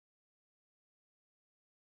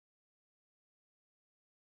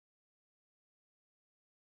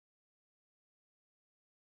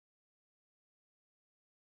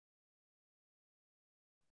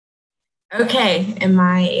Okay, am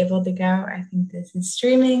I able to go? I think this is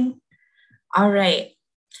streaming. All right.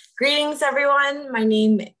 Greetings, everyone. My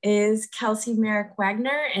name is Kelsey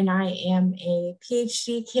Wagner, and I am a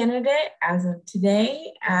PhD candidate as of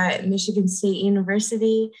today at Michigan State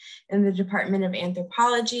University in the Department of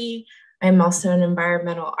Anthropology. I'm also an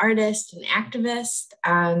environmental artist and activist,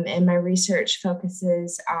 and my research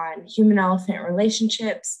focuses on human-elephant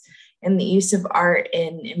relationships and the use of art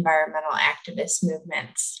in environmental activist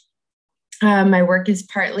movements. My work is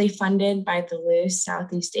partly funded by the Luce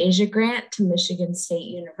Southeast Asia Grant to Michigan State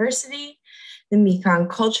University, the Mekong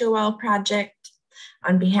Culture Well Project.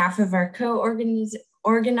 On behalf of our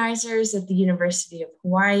co-organizers at the University of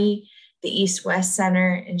Hawaii, the East-West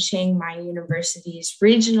Center, and Chiang Mai University's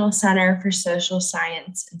Regional Center for Social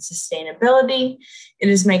Science and Sustainability, it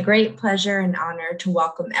is my great pleasure and honor to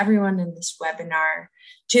welcome everyone in this webinar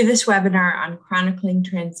on chronicling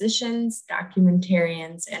transitions,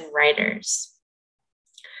 documentarians, and writers.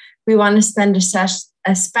 We want to spend a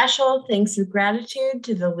special thanks of gratitude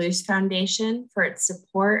to the Luce Foundation for its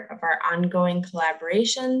support of our ongoing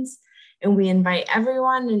collaborations, and we invite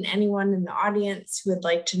everyone and anyone in the audience who would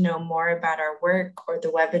like to know more about our work or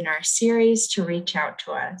the webinar series to reach out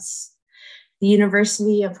to us. The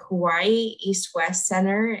University of Hawaii East-West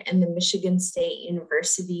Center and the Michigan State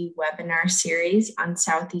University webinar series on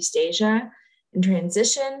Southeast Asia and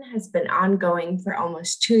transition has been ongoing for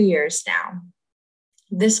almost 2 years now.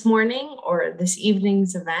 This morning or this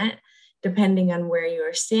evening's event, depending on where you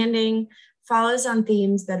are standing, follows on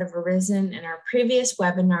themes that have arisen in our previous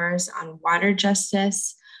webinars on water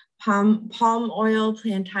justice, palm oil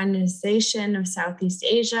plantainization of Southeast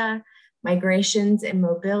Asia, migrations and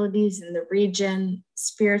mobilities in the region,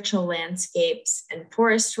 spiritual landscapes, and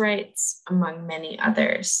forest rights, among many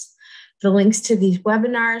others. The links to these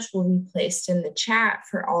webinars will be placed in the chat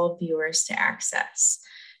for all viewers to access.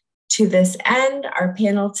 To this end, our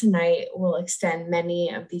panel tonight will extend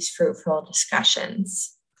many of these fruitful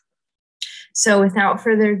discussions. So without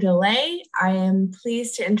further delay, I am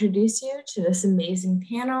pleased to introduce you to this amazing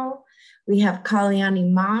panel. We have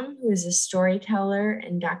Kalyanee, who is a storyteller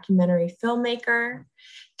and documentary filmmaker,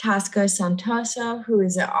 Tosca Santoso, who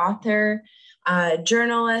is an author,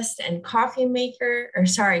 journalist, and coffee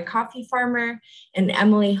farmer, and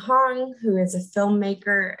Emily Hong, who is a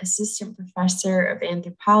filmmaker, assistant professor of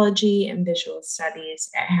anthropology and visual studies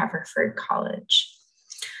at Haverford College.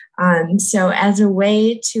 So as a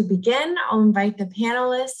way to begin, I'll invite the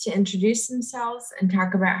panelists to introduce themselves and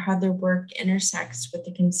talk about how their work intersects with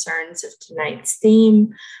the concerns of tonight's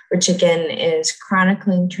theme, which again is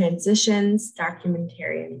chronicling transitions,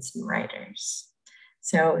 documentarians, and writers.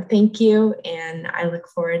 So thank you, and I look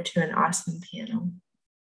forward to an awesome panel.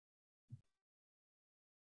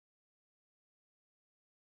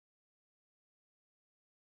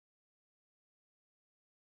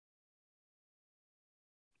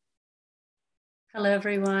 Hello,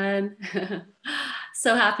 everyone.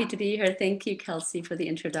 So happy to be here. Thank you, Kelsey, for the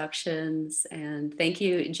introductions. And thank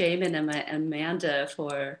you, Jamin and Amanda,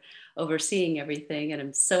 for overseeing everything. And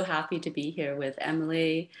I'm so happy to be here with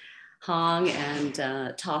Emily Hong and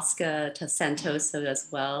Tosca Santoso as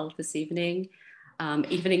well this evening.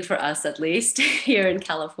 Evening for us, at least, here in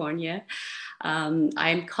California.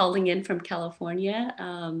 I'm calling in from California,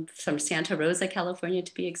 from Santa Rosa, California,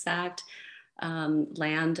 to be exact.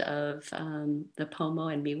 Land of the Pomo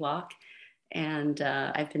and Miwok. And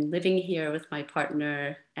I've been living here with my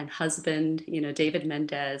partner and husband, David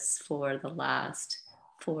Mendez, for the last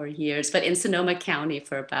 4 years, but in Sonoma County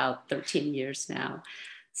for about 13 years now.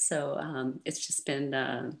 So it's just been,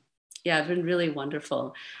 it's been really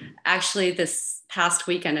wonderful. Actually, this past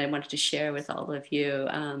weekend, I wanted to share with all of you,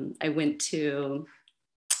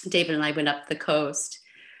 David and I went up the coast.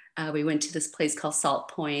 We went to this place called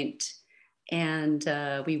Salt Point. And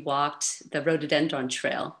we walked the rhododendron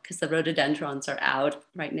trail because the rhododendrons are out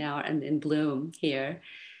right now and in bloom here.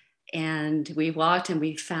 And we walked and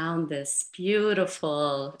we found this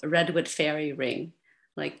beautiful redwood fairy ring,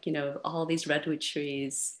 all these redwood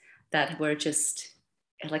trees that were just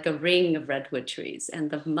like a ring of redwood trees.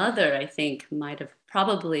 And the mother, I think,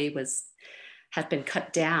 had been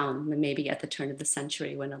cut down maybe at the turn of the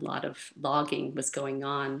century when a lot of logging was going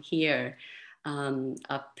on here.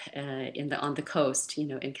 Up on the coast,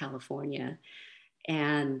 in California.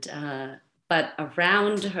 And but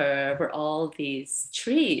around her were all these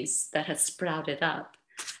trees that had sprouted up.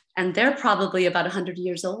 And they're probably about 100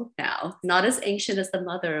 years old now, not as ancient as the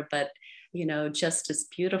mother, but just as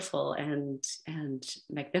beautiful and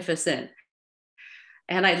magnificent.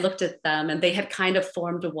 And I looked at them and they had kind of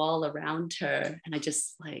formed a wall around her. And I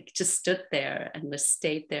just stood there and just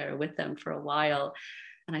stayed there with them for a while.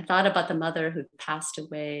 And I thought about the mother who passed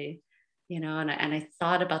away, and I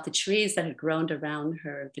thought about the trees that had grown around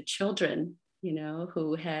her, the children,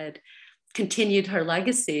 who had continued her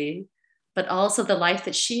legacy, but also the life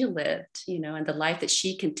that she lived, and the life that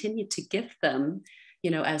she continued to give them,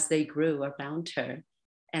 as they grew around her.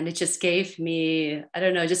 And it just gave me, I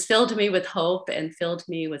don't know, just filled me with hope and filled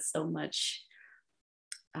me with so much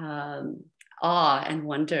awe and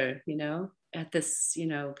wonder, at this,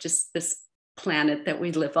 just this planet that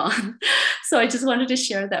we live on. So I just wanted to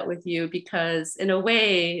share that with you because in a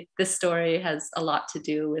way, this story has a lot to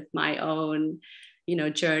do with my own,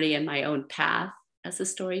 journey and my own path as a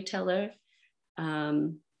storyteller.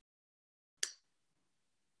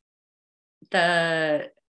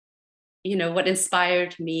 What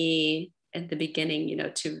inspired me in the beginning,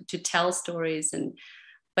 to tell stories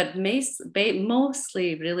but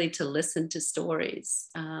mostly really to listen to stories.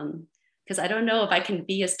 Because I don't know if I can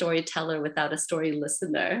be a storyteller without a story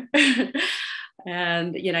listener.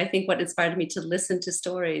 And, I think what inspired me to listen to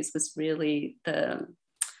stories was really the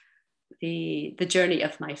journey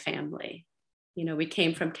of my family. We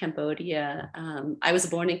came from Cambodia. I was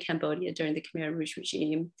born in Cambodia during the Khmer Rouge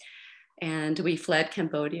regime. And we fled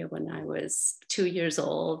Cambodia when I was 2 years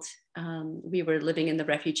old. We were living in the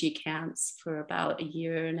refugee camps for about 1.5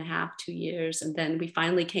 years, 2 years. And then we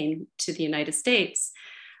finally came to the United States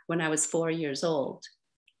when I was 4 years old.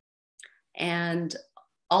 And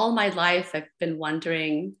all my life, I've been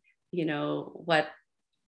wondering, what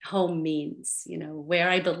home means, where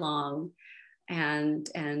I belong and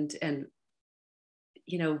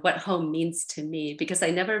what home means to me, because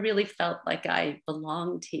I never really felt like I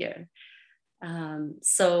belonged here.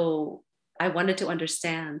 So I wanted to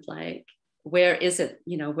understand, like, where is it,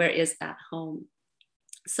 where is that home?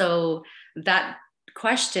 So that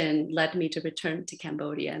question led me to return to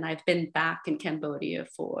Cambodia. And I've been back in Cambodia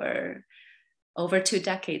for over 2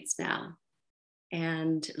 decades now,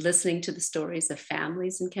 and listening to the stories of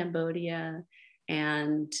families in Cambodia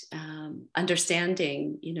and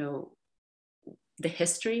understanding, the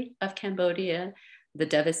history of Cambodia, the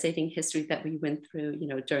devastating history that we went through,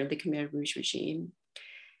 during the Khmer Rouge regime,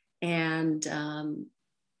 and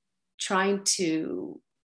trying to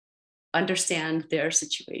understand their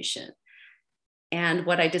situation. And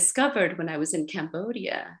what I discovered when I was in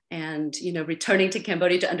Cambodia and, returning to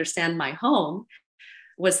Cambodia to understand my home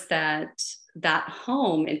was that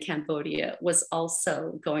home in Cambodia was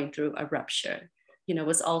also going through a rupture,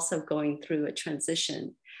 was also going through a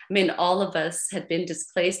transition. I mean, all of us had been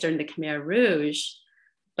displaced during the Khmer Rouge,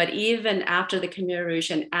 but even after the Khmer Rouge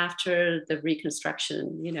and after the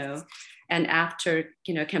reconstruction, and after,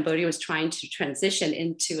 Cambodia was trying to transition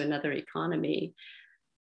into another economy,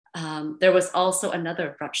 there was also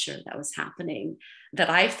another rupture that was happening that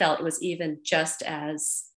I felt was even just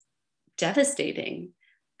as devastating.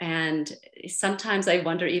 And sometimes I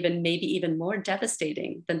wonder maybe even more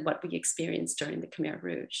devastating than what we experienced during the Khmer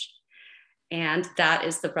Rouge. And that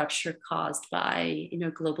is the rupture caused by,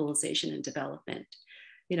 globalization and development.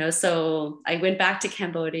 So I went back to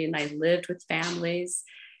Cambodia and I lived with families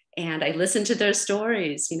and I listened to their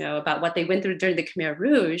stories, about what they went through during the Khmer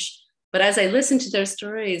Rouge. But as I listened to their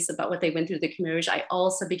stories about what they went through the Khmer Rouge, I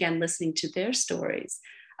also began listening to their stories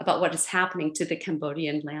about what is happening to the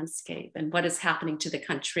Cambodian landscape and what is happening to the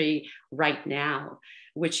country right now,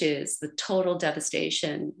 which is the total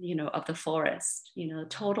devastation, of the forest,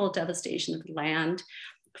 total devastation of the land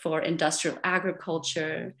for industrial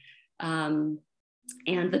agriculture,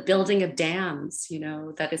 and the building of dams,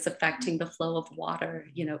 that is affecting the flow of water,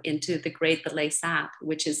 into the Great Malay Sap,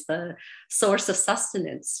 which is the source of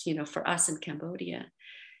sustenance, for us in Cambodia.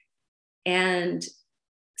 And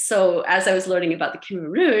so as I was learning about the Khmer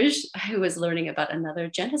Rouge, I was learning about another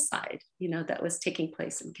genocide, that was taking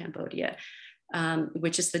place in Cambodia,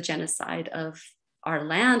 which is the genocide of our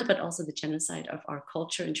land, but also the genocide of our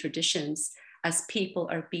culture and traditions as people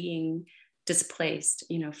are being displaced,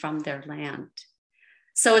 from their land.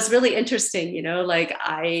 So it's really interesting,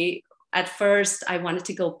 at first I wanted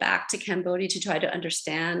to go back to Cambodia to try to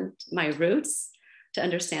understand my roots, to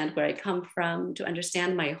understand where I come from, to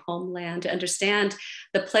understand my homeland, to understand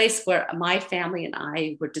the place where my family and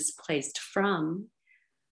I were displaced from.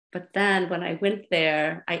 But then when I went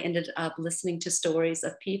there, I ended up listening to stories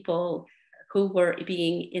of people who were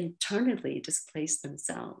being internally displaced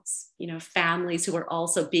themselves, families who were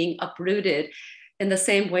also being uprooted in the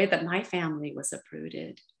same way that my family was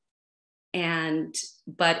uprooted.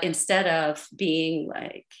 But instead of being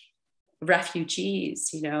like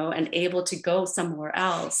refugees, and able to go somewhere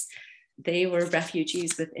else, they were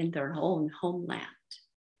refugees within their own homeland.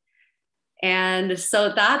 And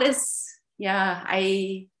so that is,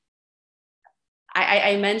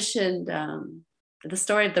 I mentioned the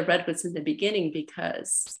story of the redwoods in the beginning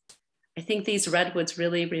because I think these redwoods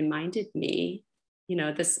really reminded me,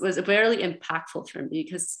 this was very impactful for me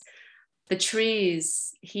because the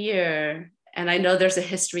trees here, and I know there's a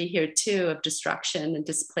history here too of destruction and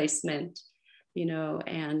displacement,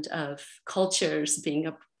 and of cultures being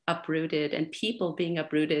uprooted and people being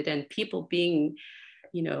uprooted and people being,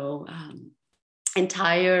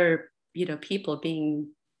 entire, people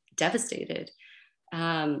being devastated.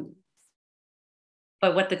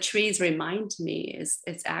 But what the trees remind me is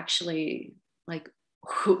it's actually like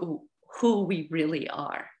who we really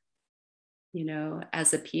are,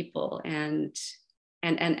 as a people, and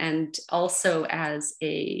also as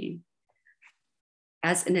an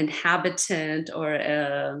inhabitant, or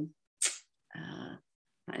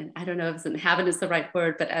I don't know if inhabitant is the right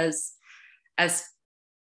word, but as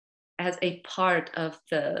a part of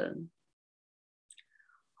the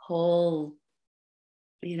whole,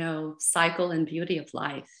 cycle and beauty of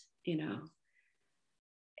life,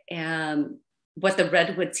 and what the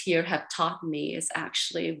redwoods here have taught me is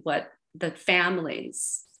actually what the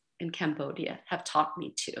families in Cambodia have taught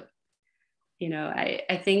me too.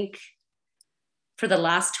 I think for the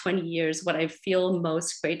last 20 years, what I feel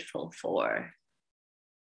most grateful for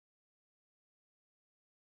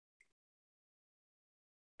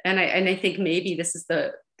and I think maybe this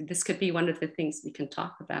could be one of the things we can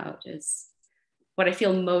talk about, is what I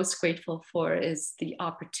feel most grateful for is the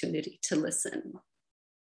opportunity to listen,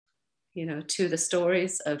 to the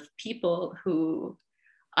stories of people who,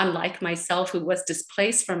 unlike myself, who was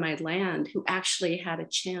displaced from my land, who actually had a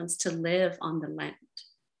chance to live on the land,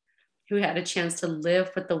 who had a chance to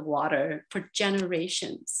live with the water for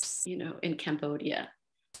generations, in Cambodia.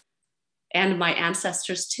 And my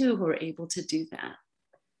ancestors too, who were able to do that.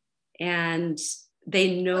 And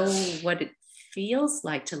they know what it feels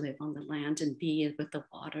like to live on the land and be with the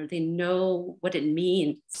water. They know what it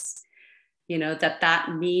means,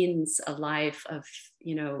 that means a life of,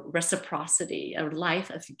 reciprocity, a life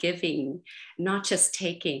of giving, not just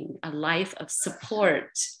taking, a life of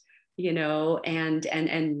support, and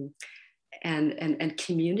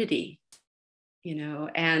community,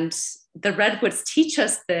 and the redwoods teach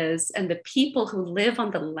us this, and the people who live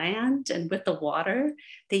on the land and with the water,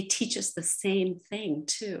 they teach us the same thing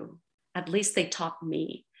too. At least they taught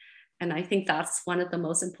me. And I think that's one of the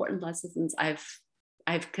most important lessons I've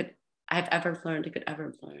ever learned, I could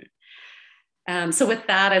ever learn. So with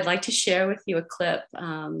that, I'd like to share with you a clip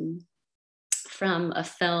from a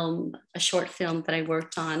short film that I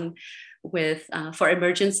worked on for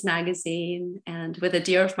Emergence magazine, and with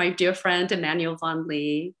my dear friend, Emmanuel Von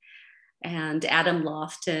Lee and Adam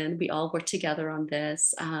Lofton. We all worked together on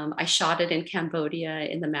this. I shot it in Cambodia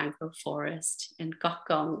in the mangrove forest in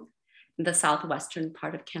Gokong, in the southwestern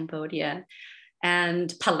part of Cambodia.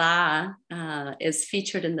 And Pala is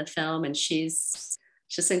featured in the film, and she's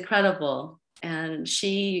just incredible. And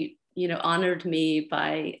she, honored me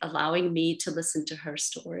by allowing me to listen to her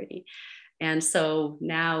story. And so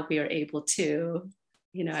now we are able to,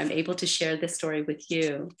 I'm able to share this story with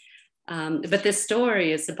you. But this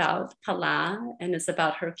story is about Pala, and it's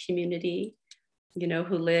about her community,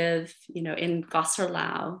 who live, in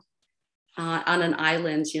Gosserlau, on an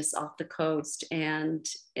island just off the coast. And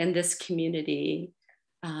in this community,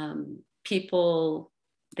 people,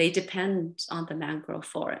 they depend on the mangrove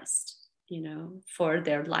forest, for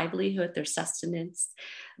their livelihood, their sustenance,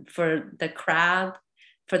 for the crab,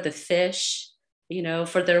 for the fish,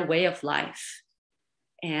 for their way of life.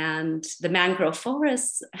 And the mangrove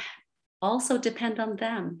forests also depend on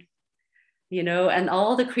them, and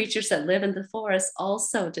all the creatures that live in the forest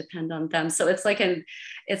also depend on them. So it's the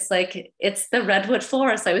redwood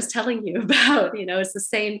forest I was telling you about, it's the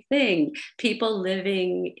same thing. People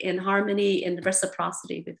living in harmony, in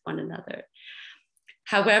reciprocity with one another.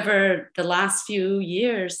 However, the last few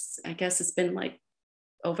years, I guess it's been like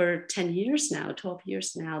over 10 years now, 12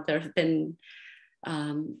 years now, there have been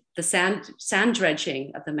the sand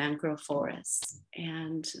dredging of the mangrove forests,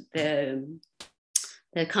 and the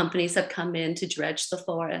companies have come in to dredge the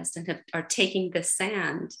forest and are taking the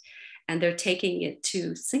sand, and they're taking it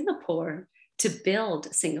to Singapore to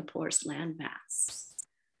build Singapore's landmass.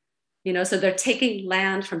 So they're taking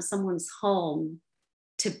land from someone's home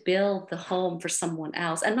to build the home for someone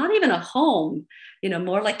else, and not even a home,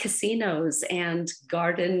 more like casinos and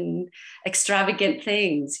garden extravagant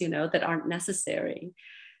things, that aren't necessary.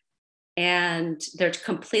 And they're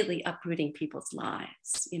completely uprooting people's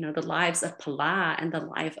lives, the lives of Pala and the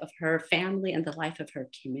life of her family and the life of her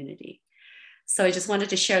community. So I just wanted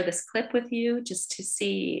to share this clip with you just to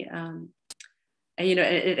see,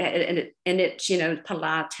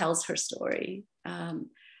 Pala tells her story,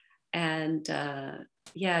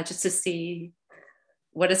 Yeah, just to see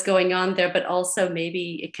what is going on there, but also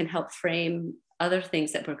maybe it can help frame other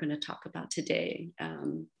things that we're going to talk about today.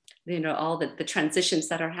 All the transitions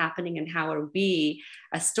that are happening and how are we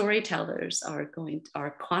as storytellers are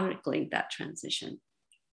chronicling that transition.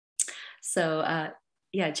 So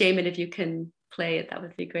yeah, Jamin, if you can play it, that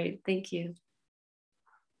would be great. Thank you.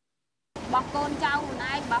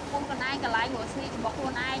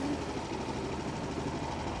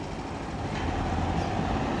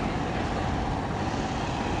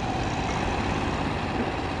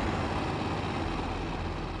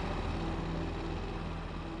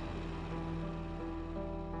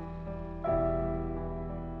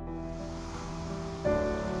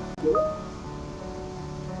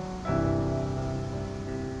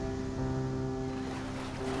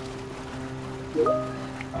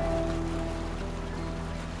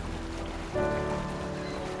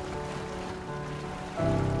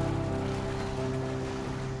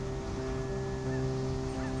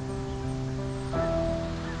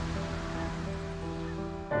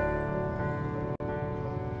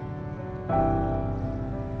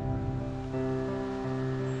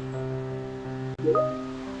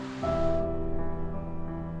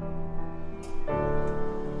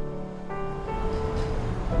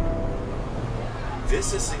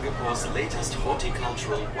 This is Singapore's latest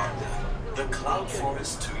horticultural wonder, the cloud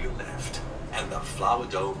forest to your left and the flower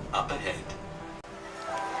dome up ahead.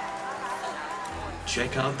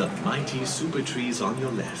 Check out the mighty super trees on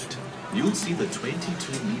your left. You'll see the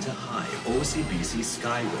 22-meter-high OCBC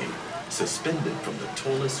Skyway suspended from the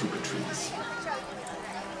taller super trees.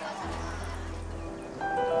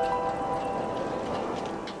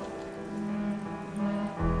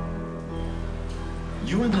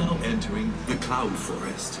 You are now entering the cloud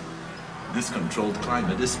forest. This controlled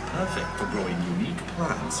climate is perfect for growing unique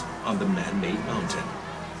plants on the man-made mountain.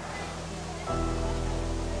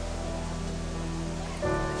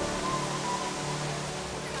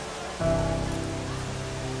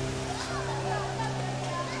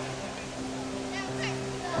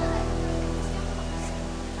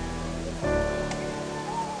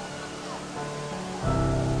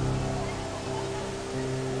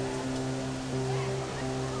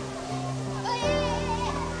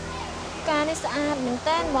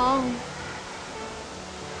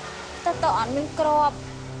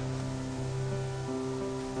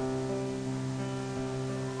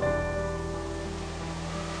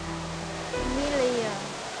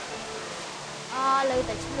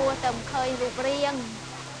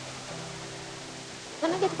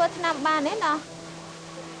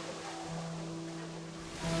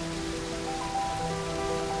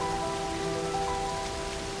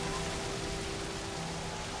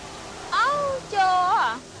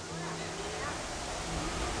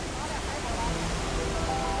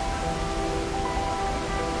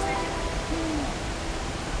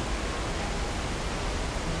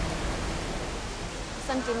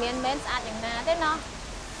 Chỉ miền bên sạchอย่างnào thế nó.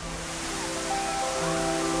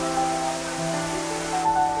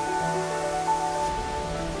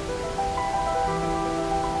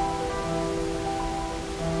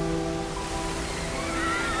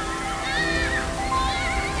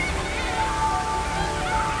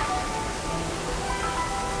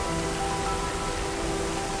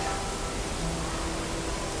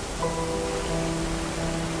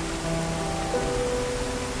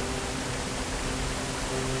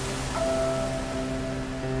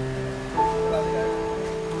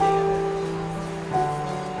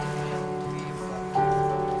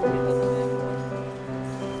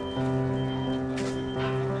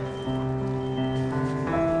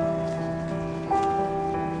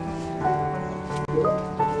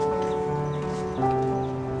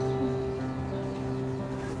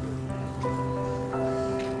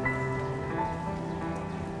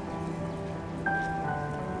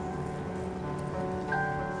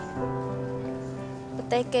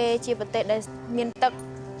 Tây kê chỉ bật tệ để miền Tây,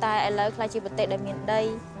 tại lời là chỉ bật tệ để miền Tây.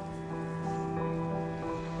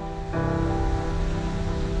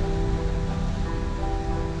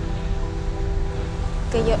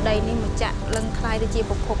 Cái giờ đây nên một chặng lưng khai để chỉ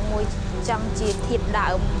phục môi trăng chỉ thiệt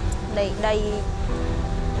đạo để đây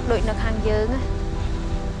đội nước hàng dướng á.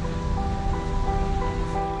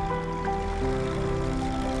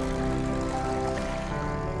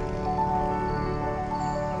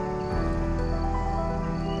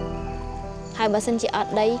 Hai bà sinh chị ở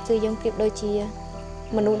đây cứ giống kiểu đôi chia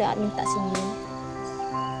mà nuôi đã ở mình tạ sinh nhiên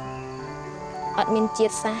ở mình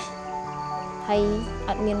chiết xa hay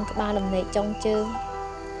ở mình các ba làm này trong chơi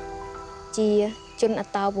chia chân ở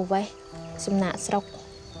tao bù vây xâm nạ sọc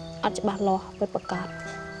ở cho bà lo với bà cọt.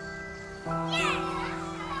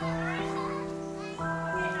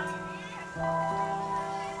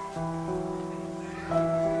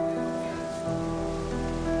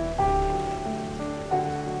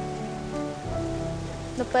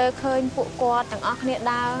 ពេលឃើញពួកគាត់ទាំងអស់គ្នា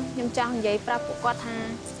ដើរខ្ញុំចង់និយាយប្រាប់ពួកគាត់ថា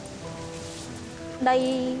ដី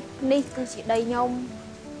នេះគឺជាដីខ្ញុំ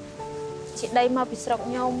ជាដីមកពីស្រុក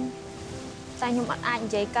ខ្ញុំតែខ្ញុំអត់អាច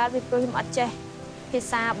និយាយកើតពីព្រោះខ្ញុំអត់ចេះភា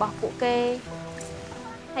សារបស់ពួកគេ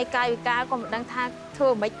ហើយកាយវិការក៏មិនដឹងថាធ្វើ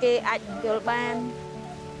អ្វីគេអាចយល់បាន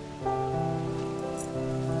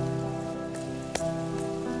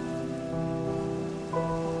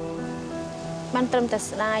បានត្រឹមតែ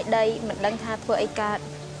ស្ដាយដីមិនដឹងថាធ្វើអីកើត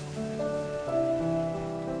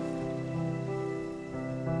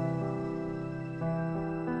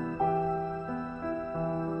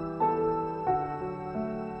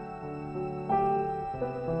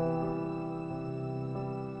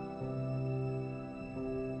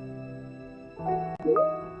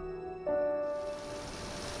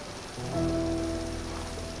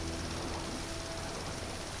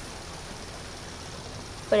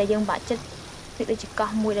ពេលដែលយើងបាក់ចិត្តវាដូចជា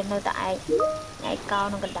កោះមួយដែលនៅតែឯកោ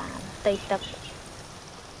ក្នុងកណ្ដាលផ្ទៃទឹក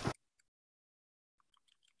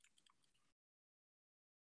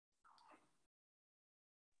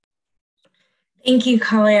Thank you,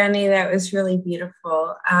 Kalyanee. That was really beautiful.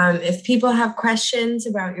 If people have questions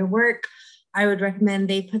about your work, I would recommend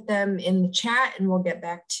they put them in the chat and we'll get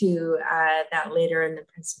back to that later in the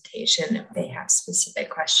presentation if they have specific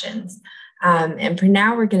questions. And for now,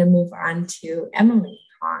 we're going to move on to Emily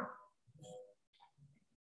Hong.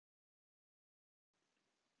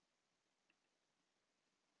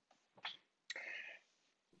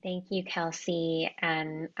 Thank you, Kelsey.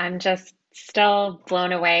 And I'm just still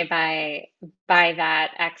blown away by that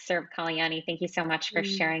excerpt, Kalyanee. Thank you so much for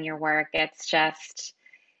sharing your work. It's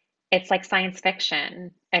like science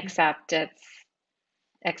fiction, except it's,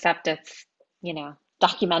 you know,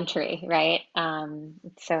 documentary, right?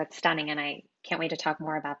 So it's stunning, and I can't wait to talk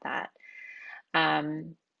more about that.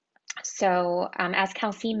 As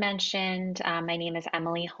Kelsey mentioned, my name is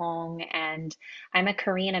Emily Hong, and I'm a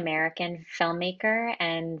Korean American filmmaker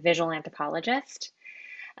and visual anthropologist.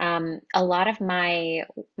 A lot of my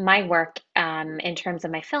work, in terms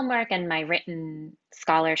of my film work and my written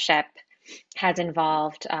scholarship, has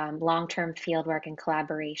involved long-term fieldwork and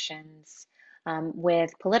collaborations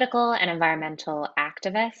with political and environmental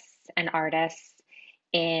activists and artists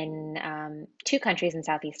in 2 countries in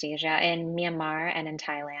Southeast Asia, in Myanmar and in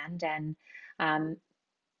Thailand. And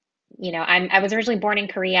you know, I was originally born in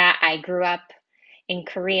Korea. I grew up in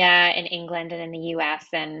Korea, in England, and in the US,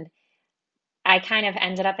 and I kind of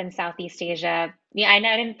ended up in Southeast Asia. Yeah, I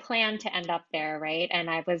didn't plan to end up there, right? And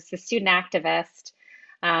I was a student activist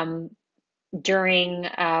during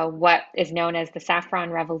what is known as the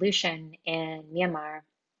Saffron Revolution in Myanmar,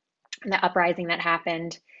 the uprising that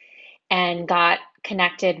happened, and got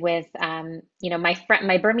connected with, you know,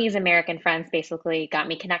 my Burmese American friends basically got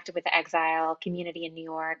me connected with the exile community in New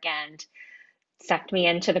York and sucked me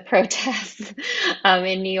into the protests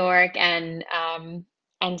in New York, and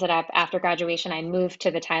ended up, after graduation, I moved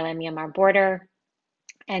to the Thailand-Myanmar border,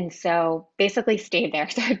 and so basically stayed there.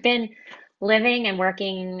 So I've been living and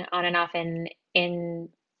working on and off in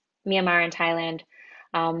Myanmar and Thailand,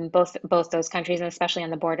 both those countries, and especially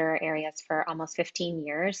on the border areas, for almost 15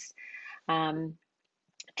 years. And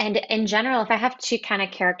in general, if I have to kind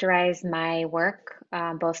of characterize my work,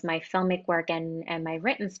 both my filmic work and my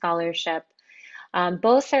written scholarship,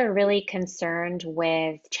 both are really concerned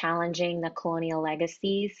with challenging the colonial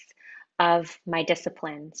legacies of my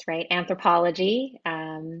disciplines, right? Anthropology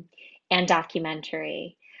and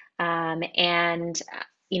documentary. And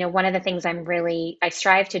you know, one of the things I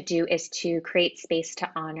strive to do is to create space to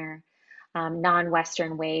honor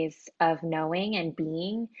non-Western ways of knowing and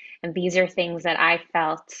being. And these are things that I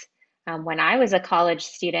felt when I was a college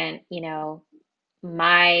student. You know,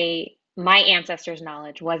 my ancestors'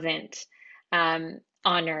 knowledge wasn't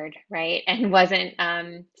honored, right? And wasn't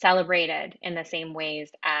celebrated in the same ways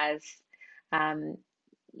as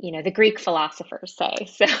you know, the Greek philosophers say,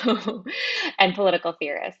 so, and political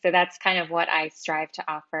theorists. So that's kind of what I strive to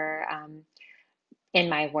offer in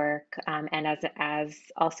my work, and as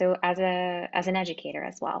also as an educator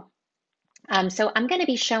as well. So I'm going to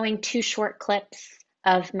be showing 2 short clips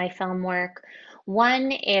of my film work.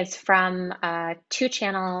 One is from a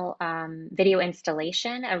 2-channel video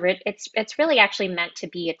installation. It's really actually meant to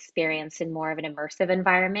be experienced in more of an immersive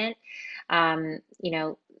environment, you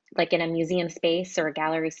know, like in a museum space or a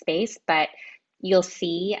gallery space, but you'll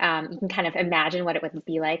see, you can kind of imagine what it would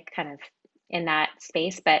be like kind of in that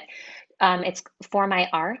space, but it's for my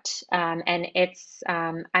art, and it's,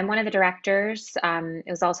 I'm one of the directors. It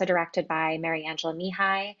was also directed by Mary Angela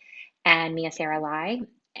Mihai and Mia Sarah Lai,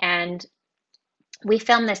 and we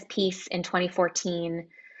filmed this piece in 2014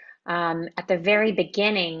 at the very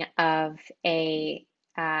beginning of a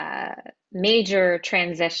major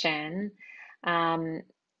transition,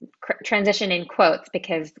 transition in quotes,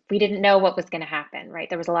 because we didn't know what was going to happen, right?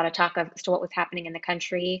 There was a lot of talk as to what was happening in the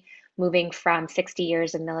country, moving from 60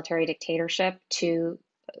 years of military dictatorship to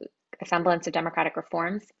a semblance of democratic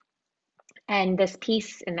reforms. And this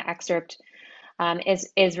piece in the excerpt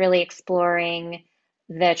is really exploring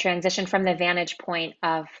the transition from the vantage point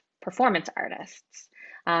of performance artists.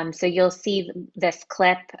 So you'll see this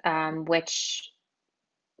clip, which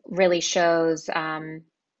really shows,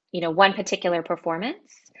 one particular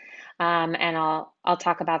performance, and I'll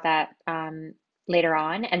talk about that later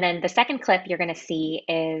on. And then the second clip you're going to see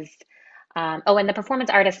is, and the performance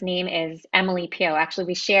artist's name is Emily Pio. Actually,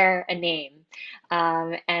 we share a name,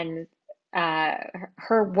 and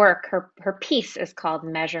her work, her piece is called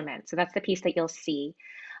Measurement. So that's the piece that you'll see.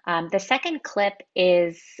 The second clip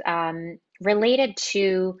is related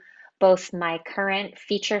to both my current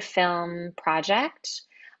feature film project,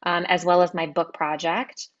 as well as my book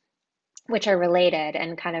project, which are related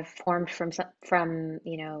and kind of formed from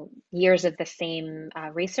years of the same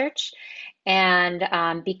research.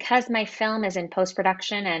 And because my film is in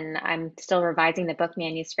post-production and I'm still revising the book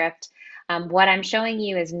manuscript, what I'm showing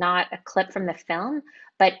you is not a clip from the film,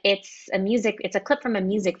 but it's a clip from a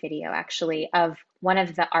music video, actually, of one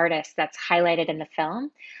of the artists that's highlighted in the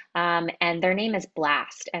film. And their name is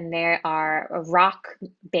Blast, and they are a rock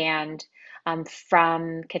band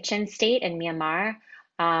from Kachin State in Myanmar.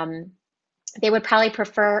 They would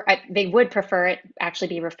prefer it actually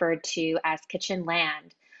be referred to as Kachin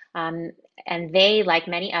land. And they, like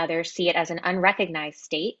many others, see it as an unrecognized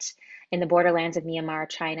state in the borderlands of Myanmar,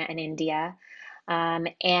 China, and India.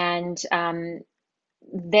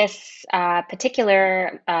 This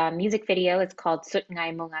particular music video is called Sut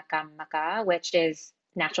Ngai Mongakam Maka, which is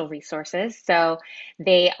natural resources. So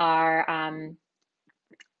they are,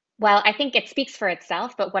 well, I think it speaks for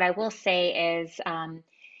itself, but what I will say is,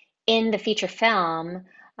 in the feature film,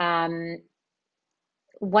 one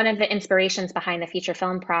of the inspirations behind the feature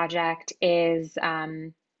film project is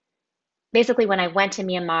basically when I went to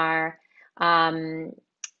Myanmar,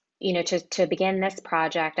 to begin this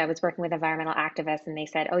project, I was working with environmental activists, and they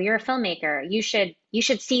said, "Oh, you're a filmmaker. You should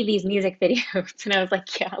see these music videos." And I was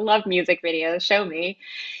like, "Yeah, I love music videos. Show me."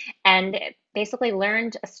 And basically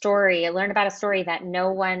learned about a story that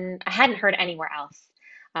I hadn't heard anywhere else.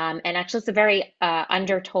 And actually, it's a very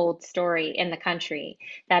undertold story in the country.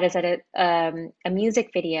 That is that a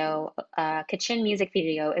music video, a Kachin music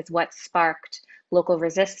video, is what sparked local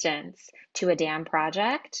resistance to a dam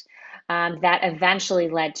project that eventually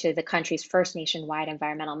led to the country's first nationwide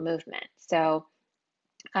environmental movement. So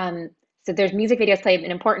there's music videos play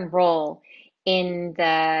an important role in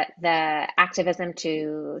the activism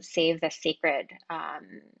to save the sacred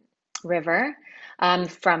river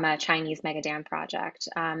from a Chinese mega dam project.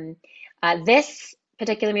 This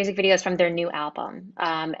particular music video is from their new album,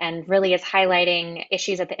 and really is highlighting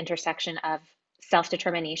issues at the intersection of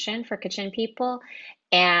self-determination for Kachin people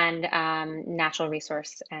and natural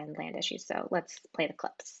resource and land issues. So let's play the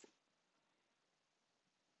clips.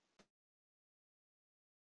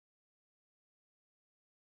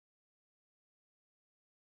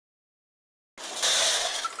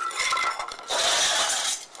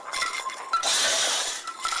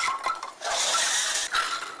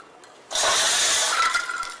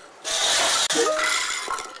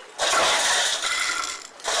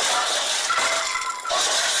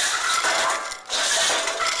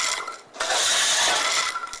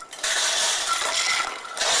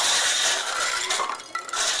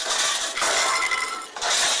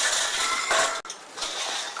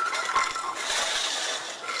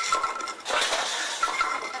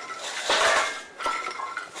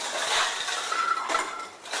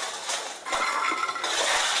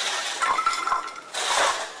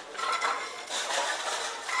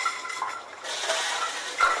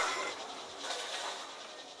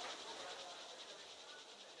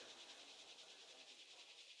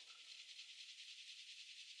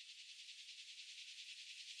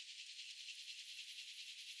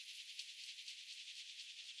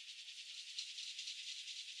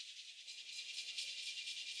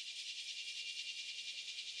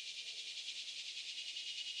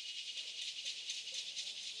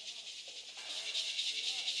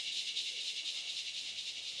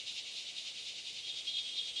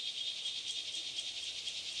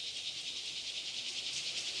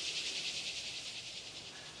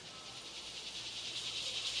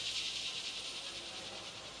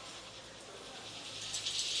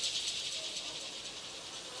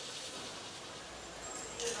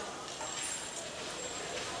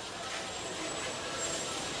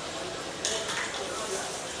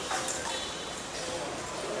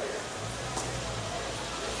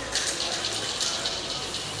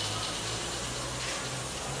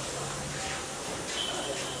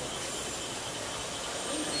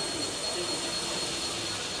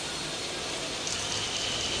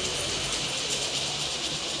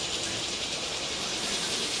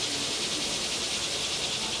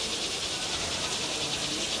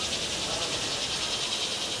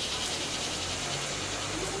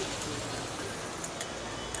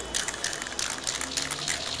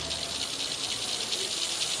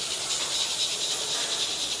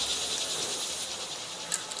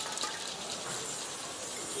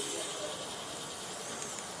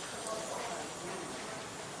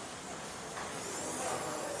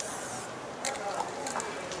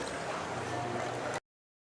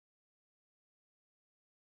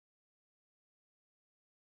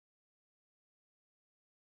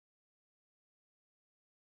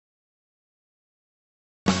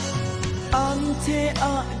 Ante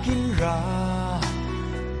Agilra,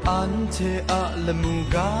 Ante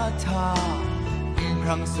Alamugata,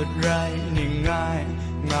 Prang Sut Rai Ningai,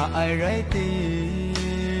 Nga I Raiti.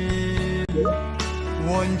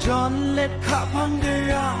 One John let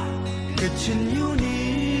Kapangara, Kitchen Uni,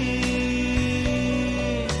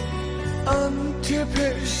 Ante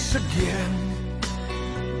Pes again,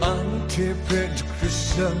 Ante Pet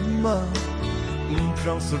Christama,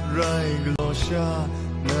 Prang Sut Rai Glosha.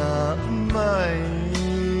 Mai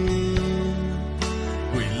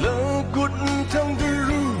we love good tongue the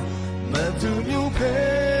room mà từ nhiều phê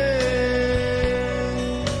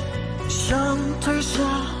sáng thấy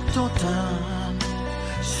xa cho tàn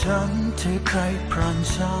sáng thấy khai pran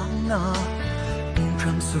sáng na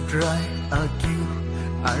trăng sụt rai à kêu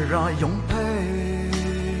à ra giống phê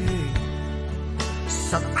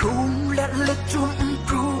sắc khung lẽ lẽ chung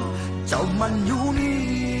tru cháu man nhu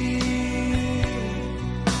ni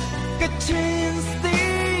Kachin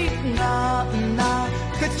stick na na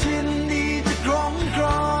Kachin need the grong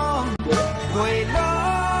grong Quay lo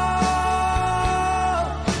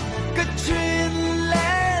Kachin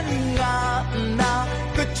lên nga na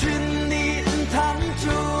Kachin need thắng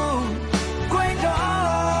chung Quay lo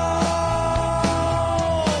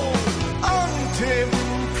Ang thêm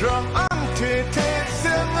from ang thêm thêm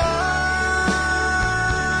xem ai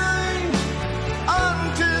Ang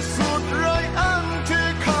thêm sụt rơi ang thêm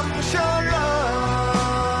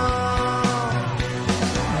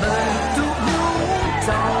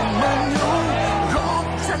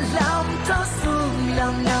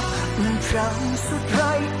Rang sút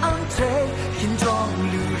rai ang thế khiến trong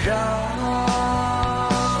lưu ra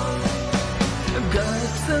gạt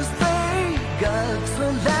sơ stay gạt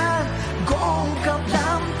sơ lan gom gặp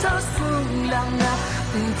làm ta sương lặng ngã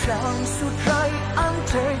rang sút rai ang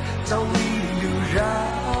thế trong lưu ra.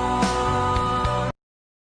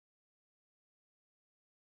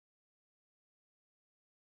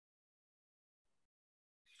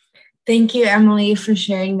 Thank you, Emily, for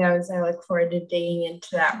sharing those. I look forward to digging into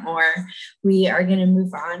that more. We are going to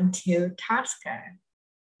move on to Tosca.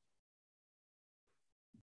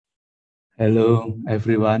 Hello,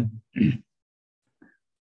 everyone.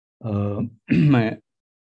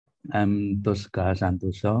 I'm Tosca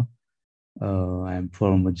Santoso. I'm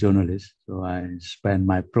former journalist, so I spent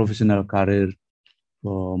my professional career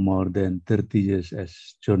for more than 30 years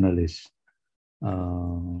as journalist.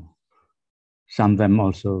 Sometimes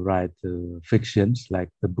also write fictions like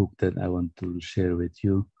the book that I want to share with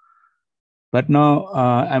you. But now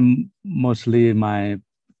I'm mostly my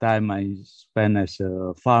time I spend as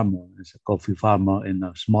a farmer, as a coffee farmer in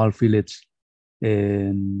a small village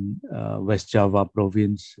in West Java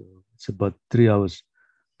province. It's about 3 hours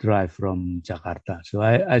drive from Jakarta. So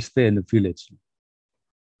I stay in the village.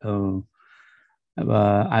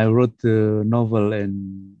 I wrote the novel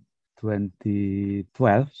in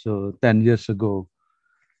 2012, so 10 years ago,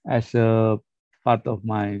 as a part of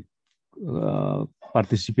my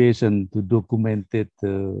participation to document the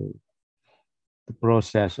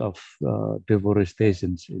process of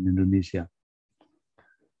deforestation in Indonesia.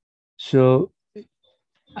 So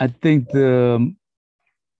I think the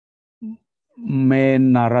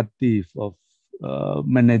main narrative of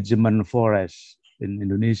management forests in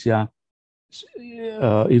Indonesia,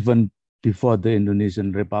 even before the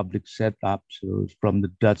Indonesian Republic set up, so from the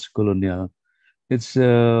Dutch colonial, it's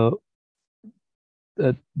the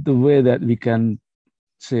way that we can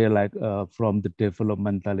say like from the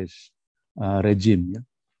developmentalist regime. Yeah?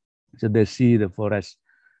 So they see the forest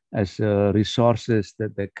as resources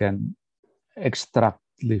that they can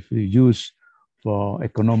extractively use for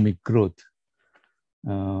economic growth.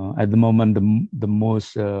 At the moment, the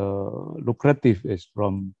most lucrative is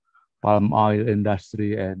from palm oil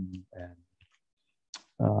industry and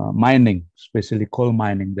mining, especially coal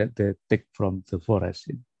mining that they take from the forest.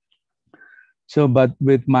 So, but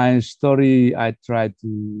with my story, I try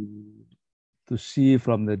to see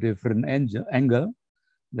from the different angle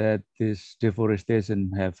that this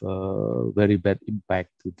deforestation have a very bad impact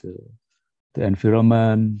to the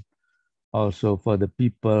environment, also for the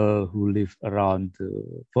people who live around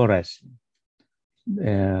the forest.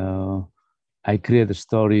 I create a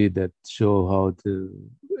story that show how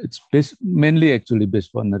it's mainly actually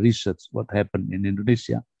based on the research what happened in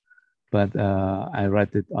Indonesia, but I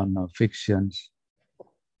write it on fictions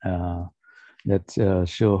that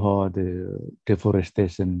show how the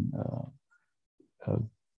deforestation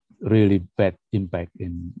really bad impact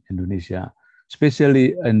in Indonesia,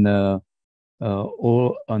 especially in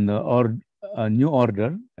new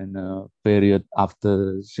order and period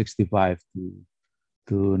after 65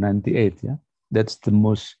 to 98. Yeah, that's the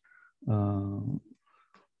most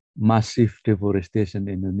massive deforestation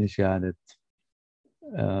in Indonesia that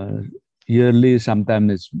yearly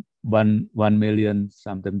sometimes it's 1 million,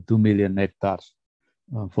 sometimes 2 million hectares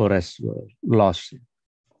forest lost.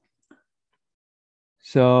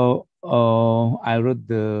 So I wrote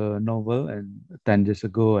the novel 10 years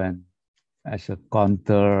ago, and as a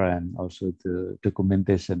counter and also the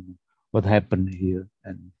documentation what happened here,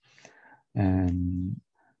 and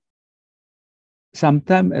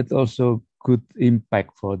sometimes it also good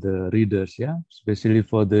impact for the readers, yeah, especially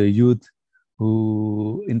for the youth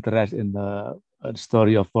who interest in the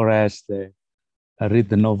story of forest. They read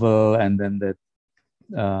the novel and then they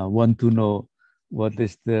want to know what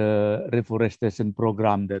is the reforestation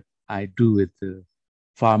program that I do with the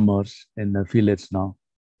farmers in the village now.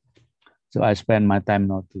 So I spend my time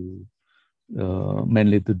now to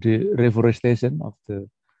mainly to the reforestation of the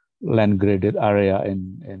land graded area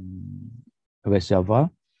in West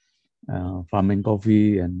Java, farming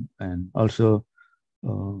coffee and also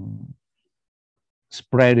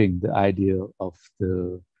spreading the idea of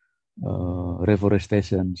the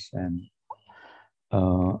reforestations and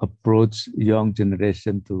approach young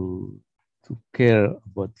generation to care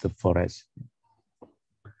about the forest.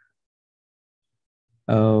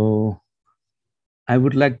 I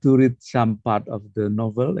would like to read some part of the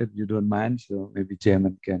novel, if you don't mind. So maybe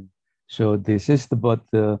Jamin can show. This is about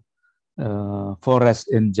the forest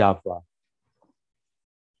in Java.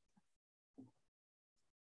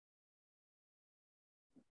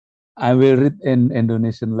 I will read in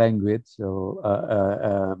Indonesian language, so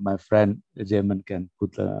my friend Jamin can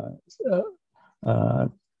put a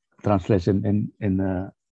translation in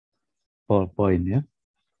PowerPoint, ya.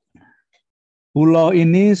 Pulau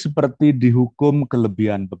ini seperti dihukum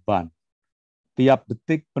kelebihan beban. Tiap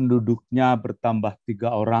detik penduduknya bertambah 3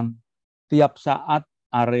 orang, tiap saat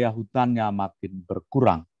area hutannya makin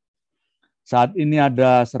berkurang. Saat ini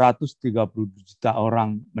ada 130 juta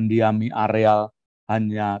orang mendiami areal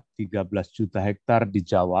hanya 13 juta hektar di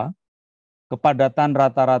Jawa. Kepadatan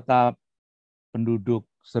rata-rata penduduk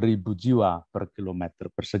 1.000 jiwa per kilometer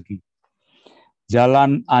persegi.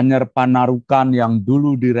 Jalan Anyer Panarukan yang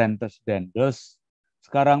dulu direntes-dendes,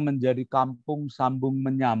 sekarang menjadi kampung sambung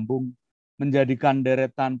menyambung, menjadikan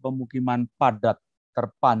deretan pemukiman padat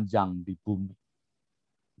terpanjang di bumi.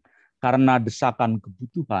 Karena desakan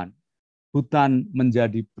kebutuhan, hutan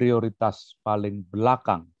menjadi prioritas paling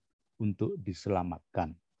belakang untuk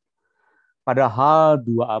diselamatkan. Padahal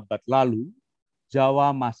 2 abad lalu,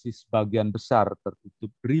 Jawa masih sebagian besar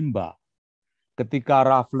tertutup rimba. Ketika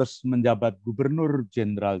Raffles menjabat Gubernur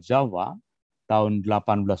Jenderal Jawa tahun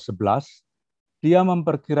 1811, dia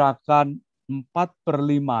memperkirakan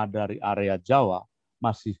 4/5 dari area Jawa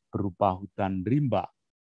masih berupa hutan rimba.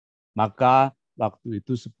 Maka waktu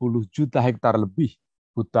itu 10 juta hektar lebih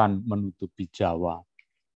hutan menutupi Jawa.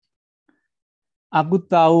 Aku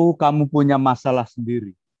tahu kamu punya masalah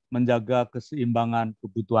sendiri, menjaga keseimbangan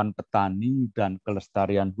kebutuhan petani dan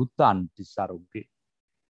kelestarian hutan di Sarongge.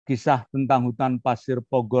 Kisah tentang hutan pasir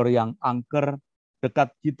Pogor yang angker, dekat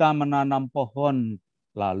kita menanam pohon,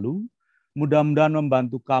 lalu mudah-mudahan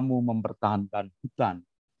membantu kamu mempertahankan hutan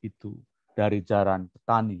itu dari jaran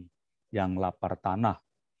petani yang lapar tanah.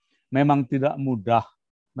 Memang tidak mudah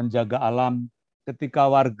menjaga alam ketika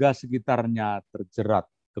warga sekitarnya terjerat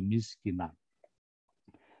kemiskinan.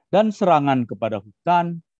 Dan serangan kepada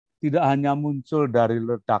hutan tidak hanya muncul dari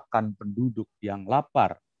ledakan penduduk yang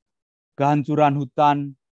lapar. Kehancuran hutan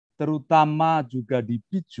terutama juga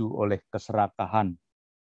dipicu oleh keserakahan.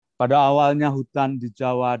 Pada awalnya hutan di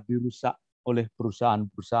Jawa dirusak oleh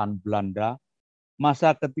perusahaan-perusahaan Belanda,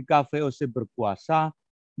 masa ketika VOC berkuasa,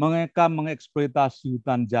 mereka mengeksploitasi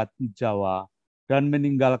hutan jati Jawa dan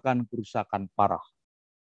meninggalkan kerusakan parah.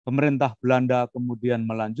 Pemerintah Belanda kemudian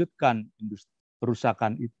melanjutkan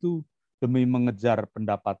perusakan itu demi mengejar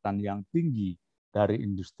pendapatan yang tinggi dari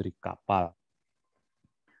industri kapal.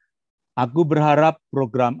 Aku berharap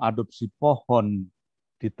program adopsi pohon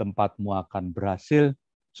di tempatmu akan berhasil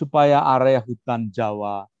supaya area hutan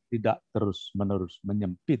Jawa tidak terus-menerus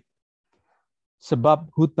menyempit.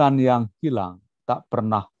 Sebab hutan yang hilang tak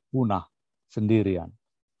pernah punah sendirian.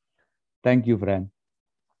 Thank you, friend.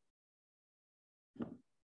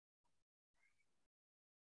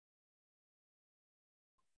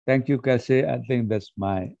 Thank you, Kelsey. I think that's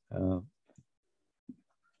my...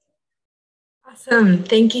 Awesome.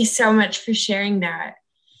 Thank you so much for sharing that.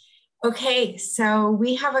 Okay, so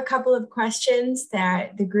we have a couple of questions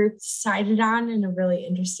that the group decided on in a really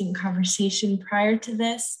interesting conversation prior to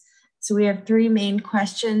this. So we have 3 main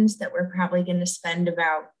questions that we're probably going to spend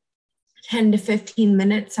about 10 to 15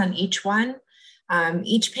 minutes on each one.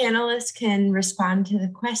 Each panelist can respond to the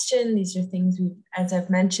question. These are things we, as I've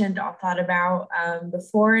mentioned, all thought about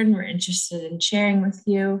before and we're interested in sharing with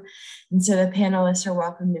you. And so the panelists are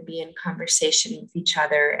welcome to be in conversation with each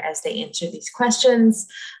other as they answer these questions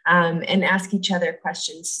and ask each other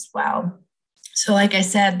questions as well. So like I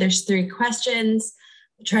said, there's 3 questions.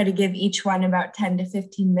 We'll try to give each one about 10 to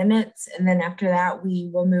 15 minutes. And then after that, we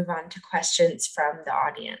will move on to questions from the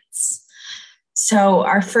audience. So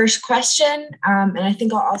our first question, and I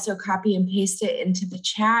think I'll also copy and paste it into the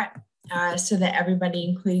chat so that everybody,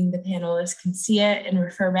 including the panelists, can see it and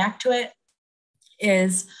refer back to it,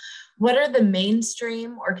 is what are the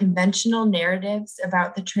mainstream or conventional narratives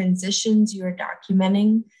about the transitions you are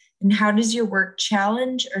documenting, and how does your work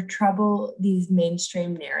challenge or trouble these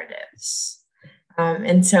mainstream narratives?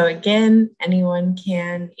 And so again, anyone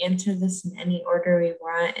can answer this in any order we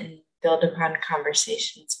want and build upon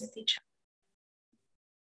conversations with each other.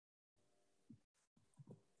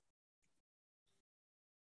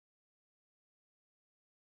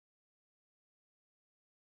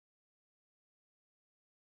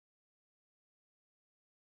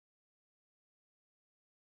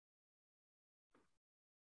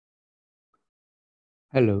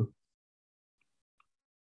 Hello.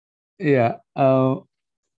 Yeah.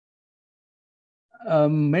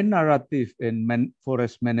 Main narrative in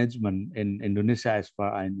forest management in Indonesia, as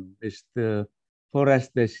far I know, is the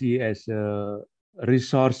forest they see as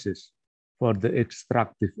resources for the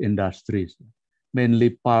extractive industries,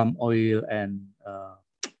 mainly palm oil and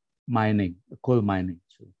mining, coal mining.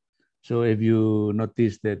 So if you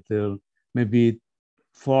notice that maybe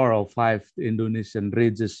 4 or 5 Indonesian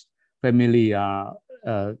religious family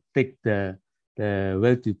take the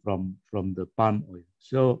wealthy from the palm oil.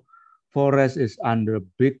 So forest is under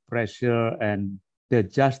big pressure and they're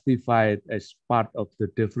justified as part of the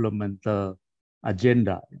developmental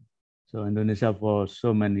agenda. So Indonesia for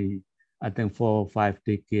so many, I think 4 or 5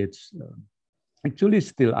 decades, actually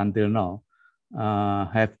still until now,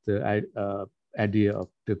 have the idea of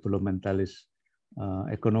developmentalist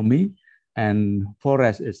economy, and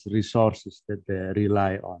forest is resources that they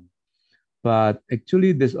rely on. But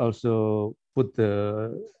actually this also put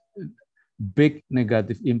the big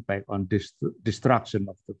negative impact on destruction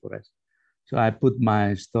of the forest. So I put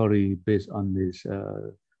my story based on these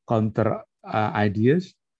counter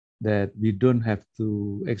ideas that we don't have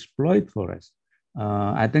to exploit forest.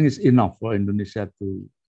 I think it's enough for Indonesia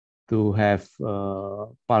to have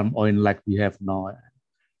palm oil like we have now.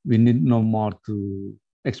 We need no more to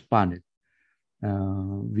expand it.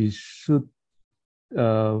 We should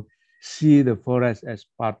see the forest as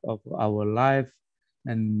part of our life,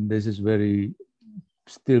 and this is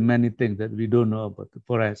still many things that we don't know about the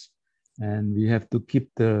forest, and we have to keep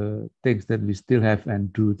the things that we still have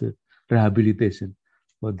and do the rehabilitation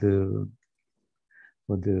for the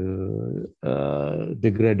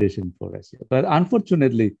degradation forest. But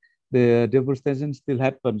unfortunately, the deforestation still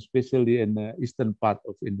happens, especially in the eastern part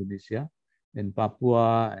of Indonesia. In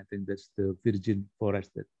Papua, I think that's the virgin forest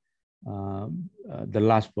that the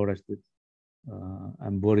last forest that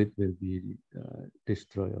I'm worried will be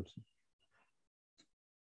destroyed also.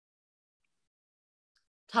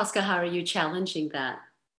 Tosca, how are you challenging that?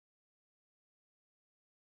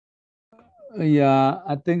 Yeah,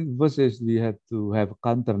 I think first is we have to have a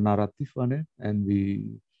counter narrative on it, and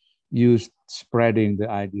we use spreading the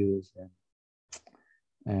ideas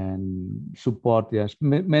and support. Yes,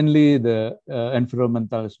 mainly the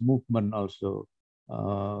environmentalist movement also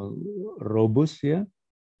robust. Yeah,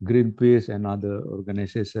 Greenpeace and other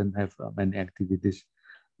organizations have many activities.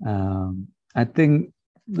 I think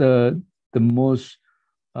the most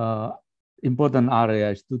important area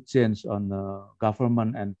is to change on the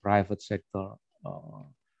government and private sector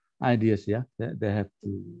ideas. Yeah, they have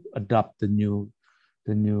to adopt the new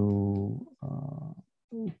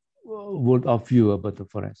world of view about the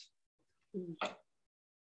forest.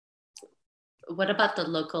 What about the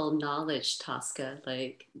local knowledge, Tosca?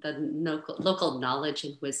 Like the local knowledge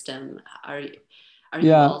and wisdom? Are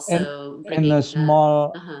you also in a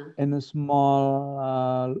small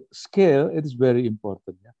scale? It is very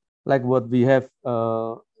important. Yeah? Like what we have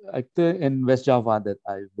actually in West Java that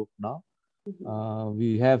I book now.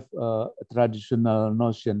 We have a traditional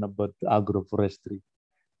notion about agroforestry.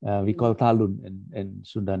 We call talun in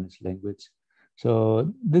Sundanese language. So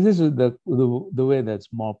this is the way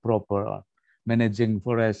that's more proper. Managing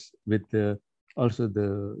forests with also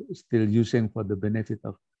still using for the benefit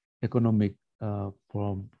of economic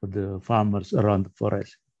for the farmers around the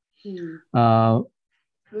forest. The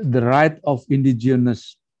right of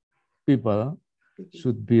indigenous people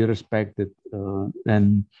should be respected,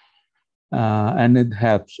 and and it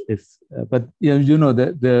helps if. But you know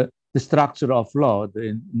the structure of law,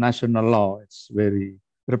 the national law, it's very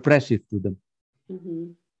repressive to them.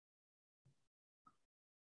 Mm-hmm.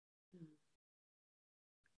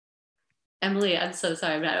 Emily, I'm so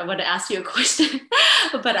sorry. I want to ask you a question,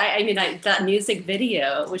 but I mean, that music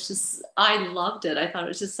video, I loved it. I thought it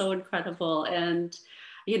was just so incredible, and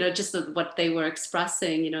just what they were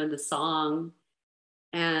expressing, in the song,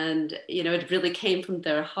 and it really came from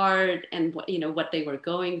their heart, and what they were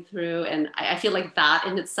going through, and I feel like that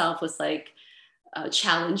in itself was like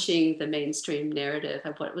challenging the mainstream narrative.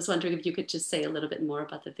 I was wondering if you could just say a little bit more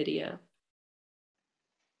about the video.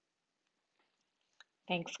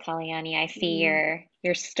 Thanks, Kalyanee. I see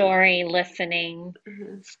your story listening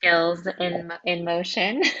skills in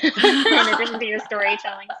motion in addition to your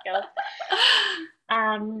storytelling skills.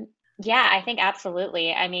 Yeah, I think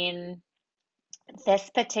absolutely. I mean, this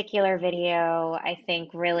particular video, I think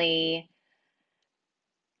really,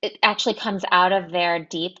 it actually comes out of their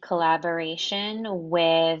deep collaboration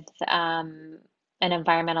with an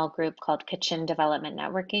environmental group called Kachin Development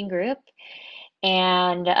Networking Group.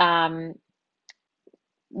 And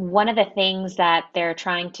one of the things that they're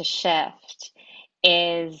trying to shift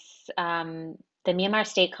is the Myanmar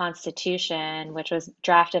state constitution, which was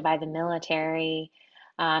drafted by the military,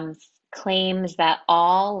 claims that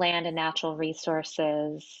all land and natural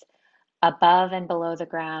resources above and below the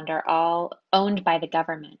ground are all owned by the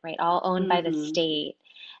government, right? All owned by the state.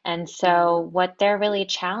 And so what they're really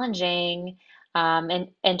challenging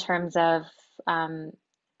in terms of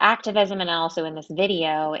activism and also in this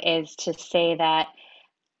video is to say that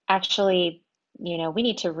actually, we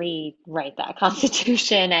need to rewrite that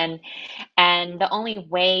constitution, and the only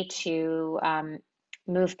way to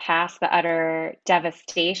move past the utter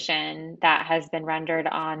devastation that has been rendered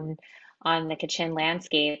on the Kachin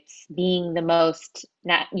landscapes, being the most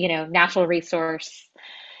natural resource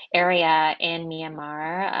area in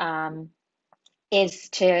Myanmar, is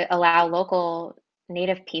to allow local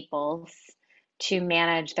native peoples to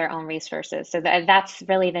manage their own resources. So that's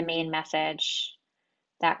really the main message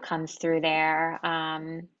that comes through there.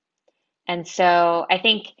 And so I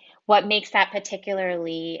think what makes that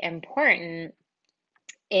particularly important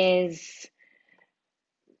is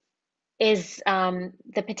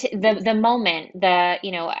the moment.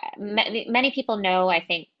 Many people know, I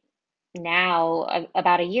think now,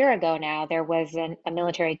 about a year ago now, there was a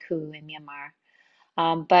military coup in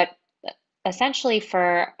Myanmar. But essentially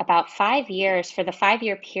for about 5 years, for the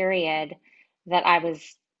 5-year period that I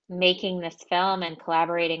was making this film and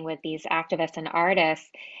collaborating with these activists and artists,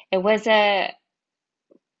 it was a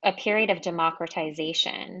period of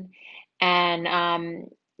democratization. And,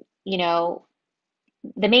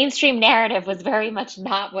 the mainstream narrative was very much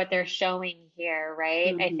not what they're showing here,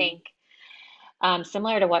 right? I think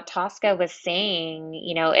similar to what Tosca was saying,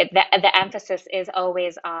 the emphasis is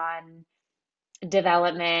always on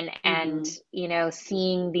development and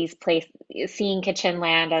seeing Kachin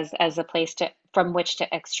land as a place from which to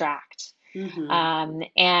extract.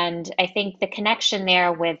 And I think the connection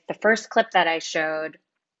there with the first clip that I showed,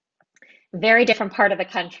 very different part of the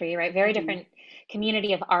country, right? Very different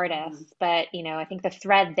community of artists, but I think the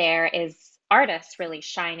thread there is artists really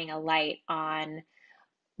shining a light on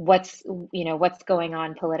what's going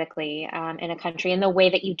on politically in a country in the way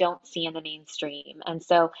that you don't see in the mainstream. And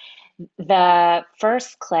so the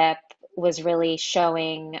first clip was really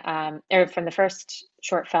showing, or from the first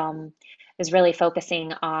short film, is really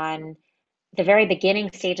focusing on the very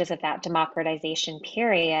beginning stages of that democratization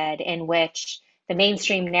period, in which the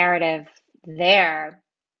mainstream narrative there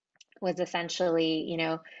was essentially,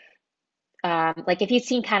 like if you've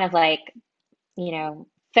seen kind of like,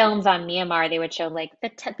 films on Myanmar, they would show like the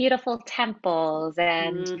beautiful temples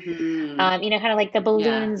and, kind of like the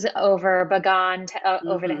balloons over Bagan,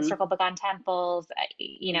 over the historical Bagan temples.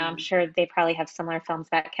 I'm sure they probably have similar films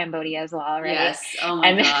about Cambodia as well, right? Yes. Oh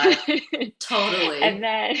my God. Totally. And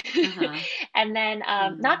then,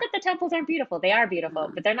 not that the temples aren't beautiful, they are beautiful,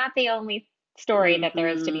 but they're not the only story that there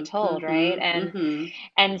is to be told, right?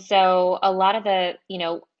 And so a lot of the,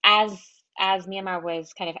 as Myanmar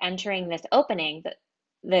was kind of entering this opening,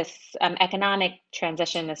 this economic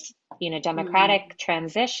transition, this democratic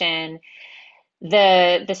transition,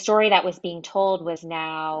 the story that was being told was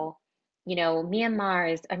now,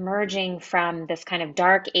 Myanmar is emerging from this kind of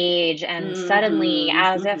dark age, and suddenly,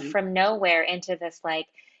 as if from nowhere, into this like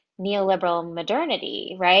neoliberal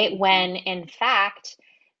modernity, right? When in fact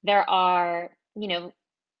there are,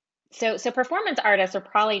 so performance artists are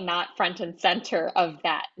probably not front and center of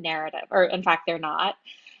that narrative, or in fact they're not.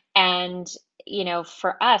 And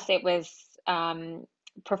for us, it was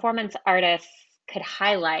performance artists could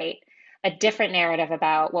highlight a different narrative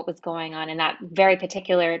about what was going on in that very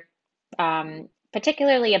particular,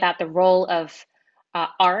 particularly about the role of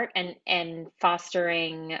art and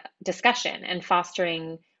fostering discussion and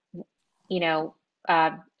fostering, you know,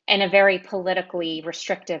 in a very politically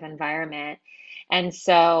restrictive environment. And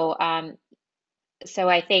so, so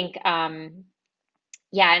I think,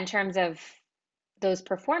 yeah, in terms of those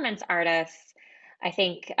performance artists, I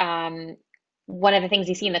think one of the things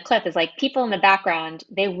you see in the clip is like people in the background,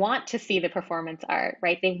 they want to see the performance art,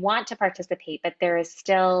 right? They want to participate, but there is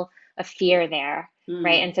still a fear there,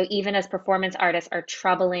 right? And so even as performance artists are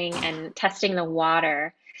troubling and testing the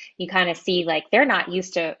water, you kind of see like they're not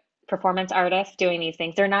used to performance artists doing these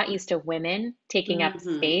things. They're not used to women taking up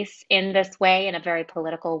space in this way, in a very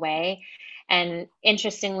political way. And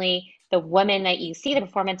interestingly, the woman that you see, the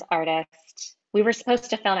performance artist, we were supposed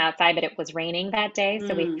to film outside, but it was raining that day.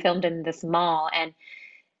 So we filmed in this mall. And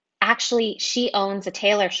actually, she owns a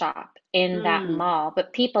tailor shop in that mall,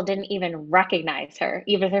 but people didn't even recognize her.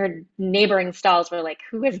 Even her neighboring stalls were like,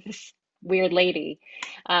 who is this weird lady?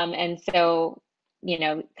 And so, you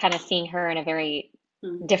know, kind of seeing her in a very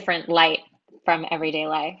different light from everyday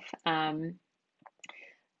life. But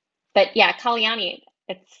yeah, Kalyanee,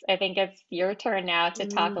 I think it's your turn now to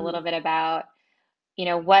talk a little bit about, you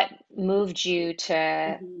know, what moved you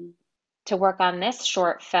to work on this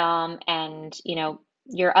short film and, you know,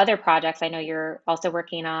 your other projects. I know you're also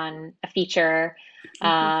working on a feature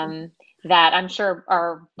that I'm sure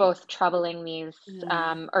are both troubling these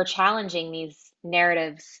or challenging these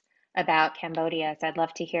narratives about Cambodia. So I'd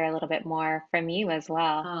love to hear a little bit more from you as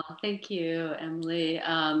well. Oh, thank you, Emily.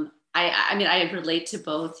 I mean, I relate to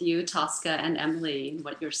both you, Tosca, and Emily,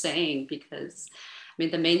 what you're saying, because I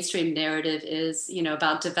mean, the mainstream narrative is, you know,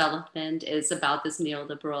 about development, is about this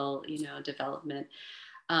neoliberal, you know, development.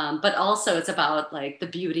 But also it's about like the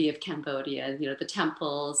beauty of Cambodia, you know, the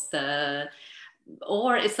temples,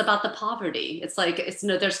 or it's about the poverty. It's like, it's, you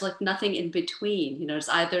know, there's like nothing in between, you know, it's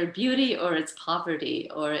either beauty or it's poverty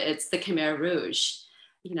or it's the Khmer Rouge.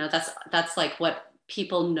 You know, that's like what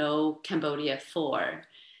people know Cambodia for.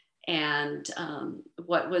 And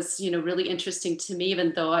what was, you know, really interesting to me,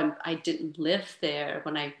 even though I didn't live there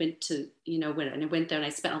when I went to, you know, when I went there and I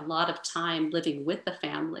spent a lot of time living with the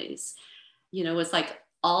families, you know, it was like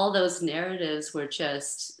all those narratives were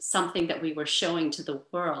just something that we were showing to the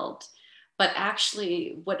world. But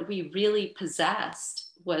actually what we really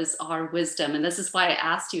possessed was our wisdom. And this is why I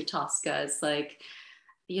asked you, Tosca, is like,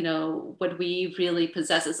 you know, what we really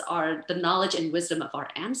possess is the knowledge and wisdom of our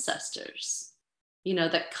ancestors, you know,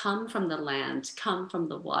 that come from the land, come from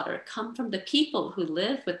the water, come from the people who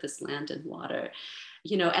live with this land and water,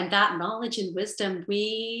 you know, and that knowledge and wisdom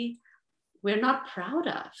we're not proud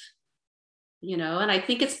of, you know, and I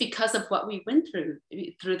think it's because of what we went through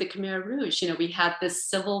the Khmer Rouge. You know, we had this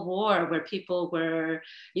civil war where people were,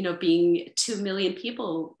 you know, 2 million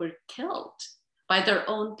people were killed by their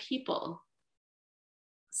own people.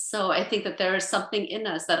 So I think that there is something in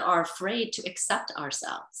us that are afraid to accept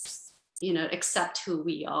ourselves, you know, accept who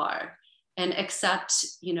we are and accept,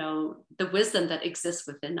 you know, the wisdom that exists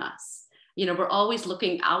within us. You know, we're always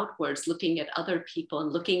looking outwards, looking at other people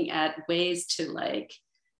and looking at ways to like,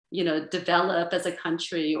 you know, develop as a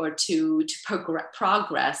country or to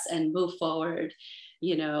progress and move forward,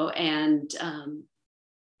 you know, and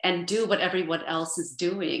do what everyone else is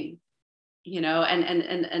doing, you know,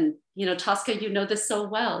 and you know, Tosca, you know this so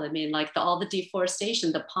well. I mean, like all the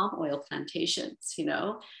deforestation, the palm oil plantations, you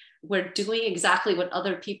know, we're doing exactly what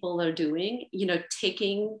other people are doing, you know,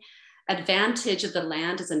 taking advantage of the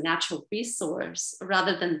land as a natural resource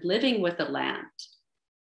rather than living with the land,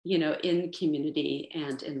 you know, in community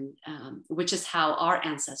and in, which is how our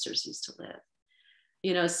ancestors used to live,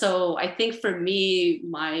 you know. So I think for me,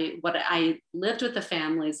 what I lived with the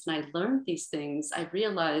families and I learned these things, I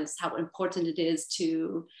realized how important it is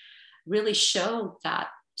to really show that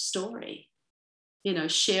story, you know,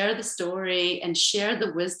 share the story and share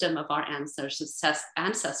the wisdom of our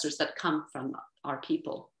ancestors that come from our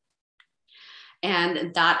people.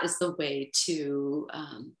 And that is the way to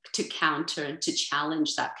counter and to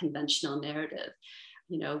challenge that conventional narrative,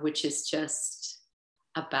 you know, which is just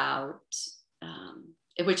about,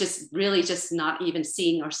 which is really just not even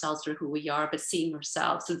seeing ourselves for who we are, but seeing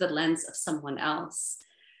ourselves through the lens of someone else,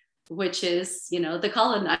 which is, you know, the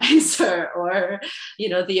colonizer or, you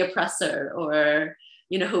know, the oppressor or,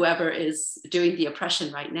 you know, whoever is doing the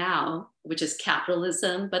oppression right now, which is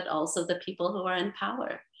capitalism, but also the people who are in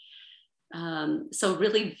power. So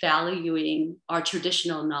really valuing our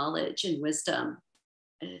traditional knowledge and wisdom,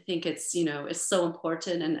 I think it's, you know, it's so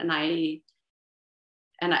important. And I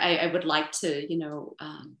would like to, you know,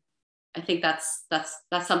 I think that's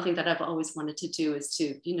something that I've always wanted to do, is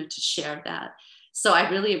to, you know, to share that. So I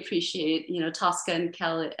really appreciate, you know, Tosca and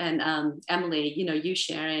Kelly and Emily, you know, you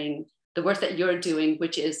sharing the work that you're doing,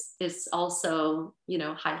 which is also, you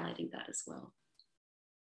know, highlighting that as well.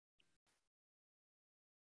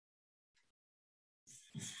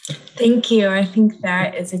 Thank you. I think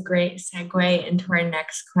that is a great segue into our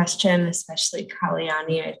next question, especially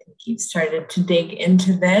Kalyanee. I think you've started to dig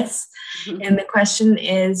into this. And the question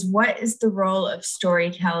is, what is the role of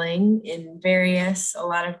storytelling in a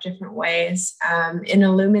lot of different ways, in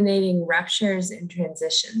illuminating ruptures and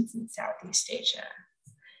transitions in Southeast Asia?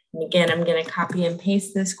 And again, I'm going to copy and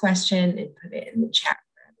paste this question and put it in the chat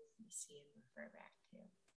for everyone to see and refer back to.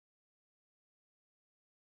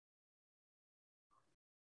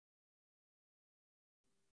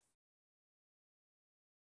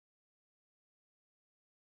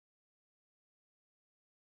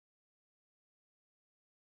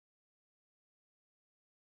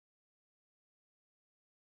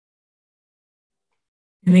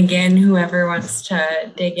 And again, whoever wants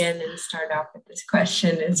to dig in and start off with this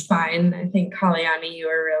question is fine. I think, Kalyanee, you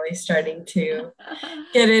are really starting to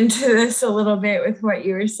get into this a little bit with what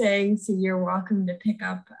you were saying, so you're welcome to pick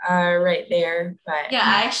up right there. But yeah,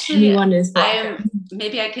 actually, anyone is welcome.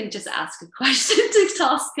 Maybe I can just ask a question to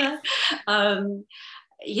Tosca.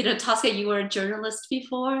 You know, Tosca, you were a journalist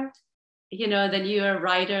before, you know, then you were a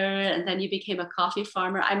writer, and then you became a coffee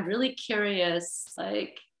farmer. I'm really curious,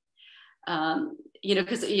 like, you know,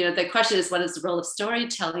 because, you know, the question is, what is the role of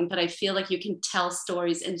storytelling? But I feel like you can tell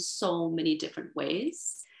stories in so many different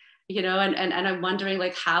ways, you know, and I'm wondering,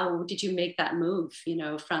 like, how did you make that move, you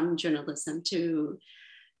know, from journalism to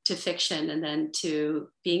fiction, and then to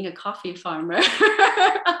being a coffee farmer?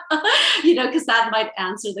 You know, because that might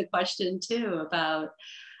answer the question too about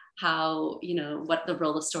how, you know, what the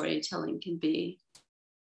role of storytelling can be.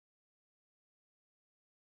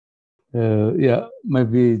 Yeah,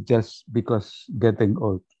 maybe just because getting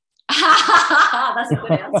old. That's a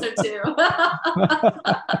good answer too.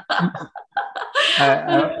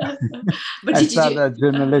 I started as a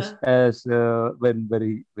journalist as when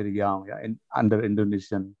very young, yeah, under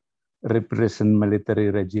Indonesian repression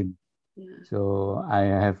military regime. Yeah. So I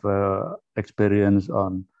have experience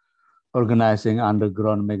on organizing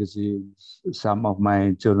underground magazines. Some of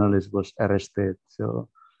my journalists was arrested. So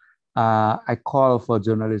I call for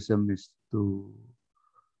journalism is to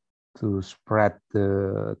spread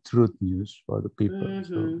the truth news for the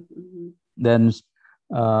people. Then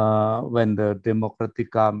when the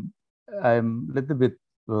democratic come, I'm a little bit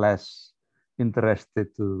less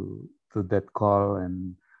interested to that call,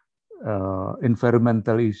 and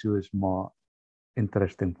environmental issue is more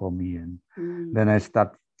interesting for me. And then I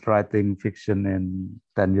start writing fiction in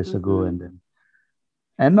 10 years ago, and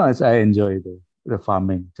no, I enjoy the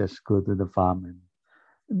farming. Just go to the farm, and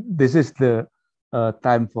this is the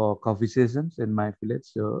time for coffee seasons in my village.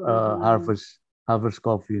 So harvest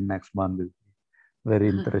coffee next month will be very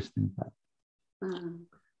interesting time.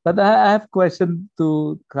 But I have a question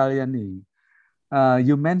to Kalyanee.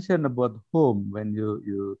 You mentioned about home when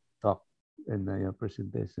you talked in your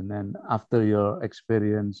presentation, and after your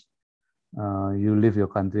experience, you leave your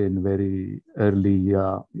country in very early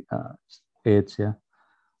age, yeah.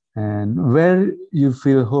 And where you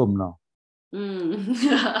feel home now?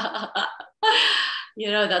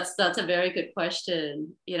 You know, that's a very good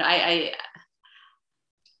question. You know, I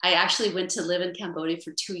actually went to live in Cambodia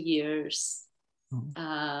for 2 years,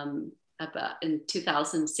 about in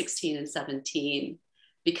 2016 and 17,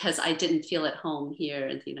 because I didn't feel at home here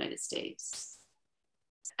in the United States.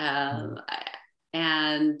 And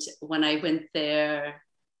when I went there,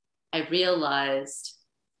 I realized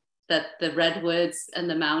that the redwoods and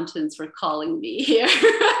the mountains were calling me here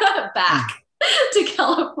back to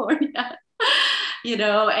California, you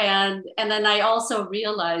know, and then I also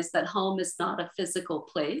realized that home is not a physical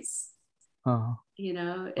place. You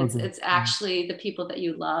know, it's actually the people that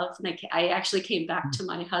you love. And I actually came back to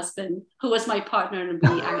my husband, who was my partner, and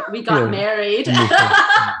we got married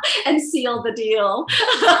and sealed the deal.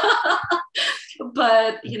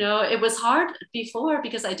 But, you know, it was hard before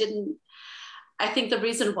because I think the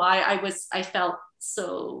reason why I felt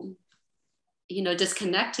so, you know,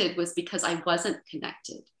 disconnected was because I wasn't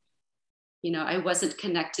connected. You know, I wasn't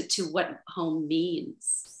connected to what home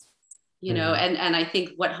means. You know, and I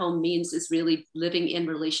think what home means is really living in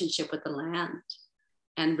relationship with the land,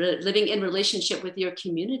 and living in relationship with your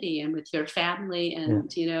community and with your family,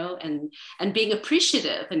 and you know, and being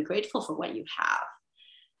appreciative and grateful for what you have.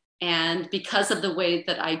 And because of the way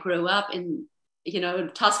that I grew up in, you know,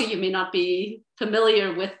 Tosca, you may not be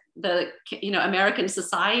familiar with American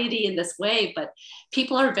society in this way, but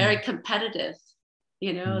people are very competitive.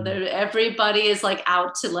 Everybody is like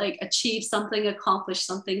out to like achieve something, accomplish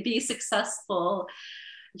something, be successful,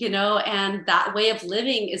 and that way of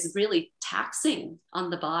living is really taxing on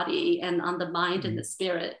the body and on the mind and the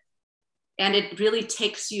spirit. And it really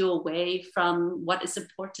takes you away from what is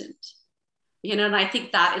important. And I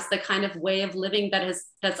think that is the kind of way of living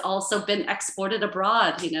that's also been exported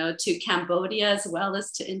abroad, to Cambodia as well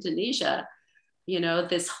as to Indonesia.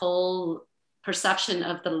 This whole perception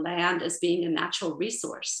of the land as being a natural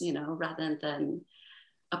resource, rather than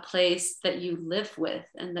a place that you live with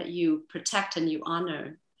and that you protect and you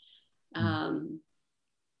honor.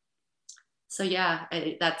 So yeah,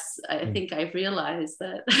 I think I realized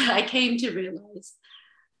that I came to realize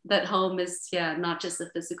that home is not just a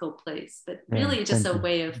physical place, but really just a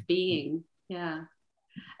way of being. Yeah.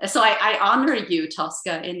 So I honor you,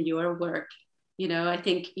 Tosca, in your work. I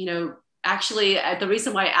think, actually the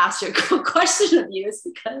reason why I asked you a question of you is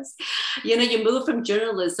because, you moved from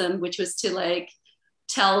journalism, which was to like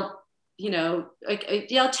tell,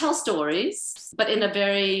 tell stories, but in a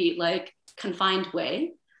very like confined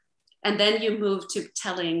way. And then you move to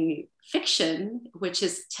telling fiction, which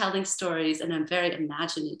is telling stories in a very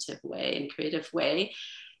imaginative way and creative way.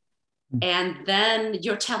 And then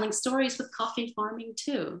you're telling stories with coffee farming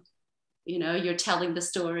too. You're telling the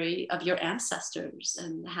story of your ancestors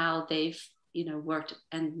and how they've, worked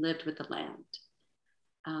and lived with the land.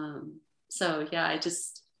 So yeah, I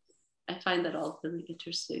find that all really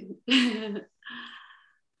interesting.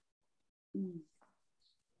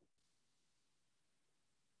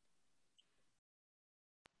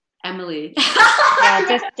 Emily. I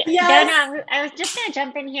was just going to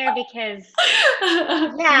jump in here because,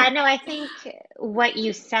 I think what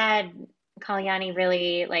you said, Kalyanee,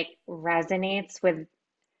 really like resonates with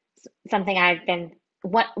something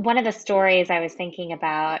one of the stories I was thinking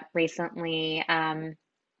about recently,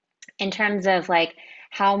 in terms of like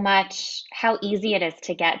how easy it is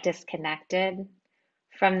to get disconnected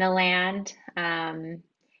from the land.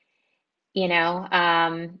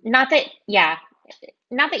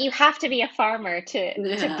 Not that you have to be a farmer to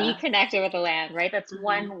be connected with the land, right? That's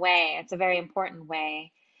one way. It's a very important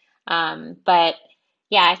way. But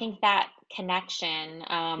yeah, I think that connection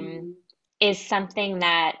is something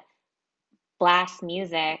that blast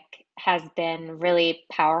music has been really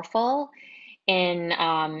powerful in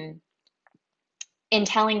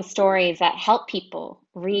telling stories that help people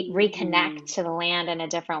reconnect to the land in a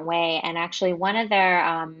different way. And actually, one of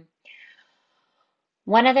their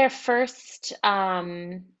first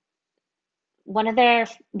early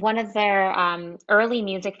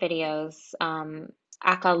music videos,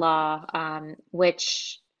 Akala,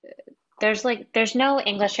 which there's no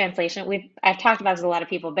English translation. I've talked about this with a lot of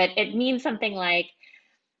people, but it means something like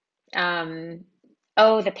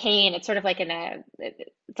oh, the pain. It's sort of like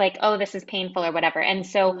it's like, oh, this is painful or whatever. And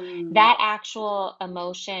so that actual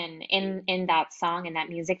emotion in that song, in that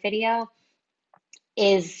music video,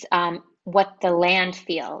 is what the land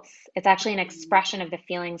feels. It's actually an expression of the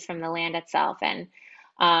feelings from the land itself. And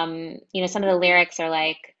some of the lyrics are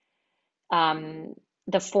like,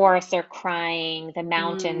 the forests are crying, the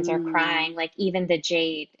mountains are crying, like even the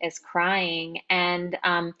jade is crying. And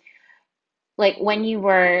like when you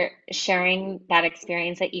were sharing that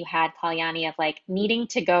experience that you had, Kalyanee, of like needing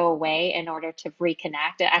to go away in order to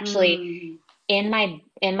reconnect, actually in my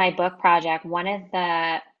book project, one of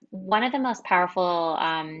the most powerful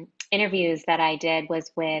interviews that I did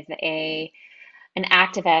was with an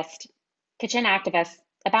activist, kitchen activist,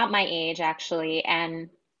 about my age actually, and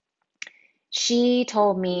she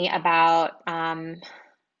told me about I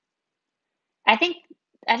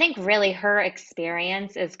think really her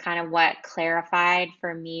experience is kind of what clarified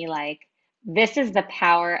for me, like, this is the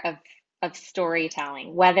power of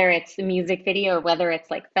storytelling, whether it's the music video or whether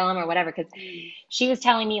it's like film or whatever. Because she was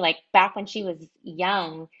telling me, like, back when she was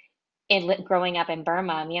young, growing up in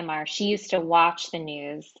Burma, Myanmar, she used to watch the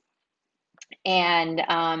news, and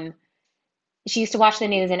and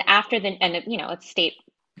after it's state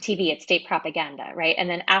TV, it's state propaganda, right? And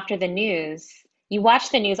then after the news, you watch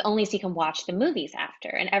the news only so you can watch the movies after.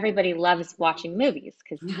 And everybody loves watching movies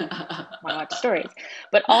because you want to watch stories.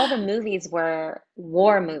 But all the movies were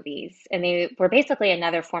war movies, and they were basically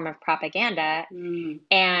another form of propaganda.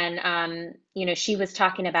 And, she was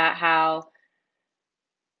talking about how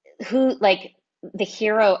the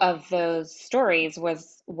hero of those stories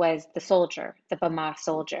was the soldier, the Burma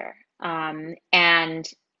soldier. And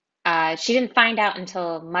she didn't find out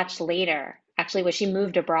until much later, actually, when she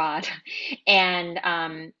moved abroad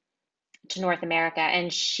and to North America.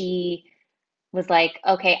 And she was like,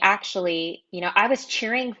 okay, actually, you know, I was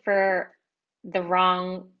cheering for the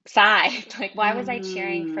wrong side. Like, why was I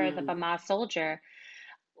cheering for the Bama soldier?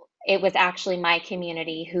 It was actually my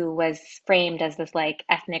community who was framed as this like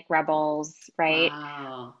ethnic rebels, right?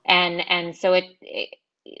 Wow. And so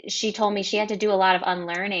she told me she had to do a lot of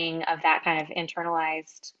unlearning of that kind of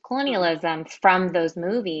internalized colonialism from those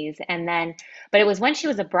movies. And then, but it was when she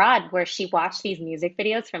was abroad where she watched these music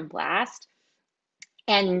videos from Blast,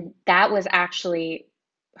 and that was actually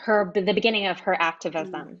the beginning of her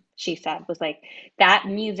activism. She said was like that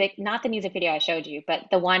music, not the music video I showed you, but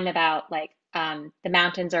the one about like the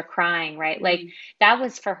mountains are crying, right? Like that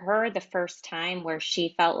was for her the first time where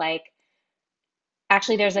she felt like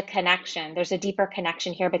actually there's a connection, there's a deeper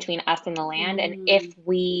connection here between us and the land. And if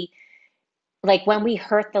we, like, when we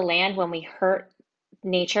hurt the land, when we hurt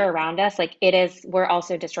nature around us, like it is, we're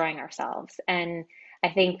also destroying ourselves. And I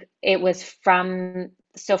think it was from,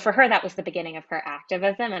 so for her, that was the beginning of her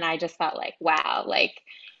activism. And I just felt like, wow, like,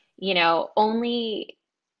 you know, only,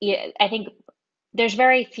 yeah, I think there's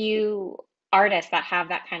very few artists that have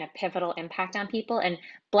that kind of pivotal impact on people. And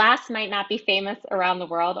Blast might not be famous around the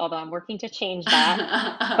world, although I'm working to change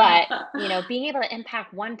that. But, you know, being able to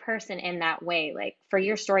impact one person in that way, like for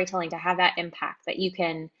your storytelling to have that impact, that you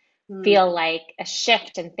can feel like a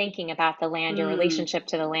shift in thinking about the land, your relationship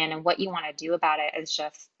to the land, and what you want to do about it is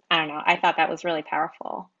just, I don't know, I thought that was really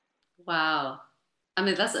powerful. Wow. I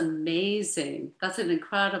mean, that's amazing. That's an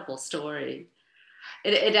incredible story.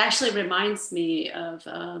 It actually reminds me of,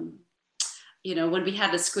 you know, when we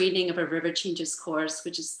had a screening of a River Changes course,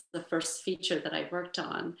 which is the first feature that I worked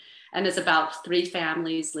on. And it's about 3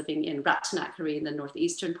 families living in Rattanakory in the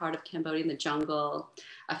northeastern part of Cambodia in the jungle,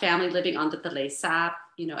 a family living on the Thalay Sap,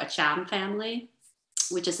 you know, a Cham family,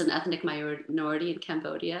 which is an ethnic minority in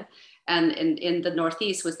Cambodia. And in the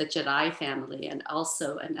northeast was the Jedi family, and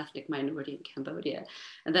also an ethnic minority in Cambodia.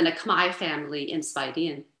 And then a Khmer family in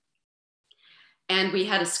Svaidien. And we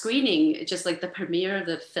had a screening, just like the premiere of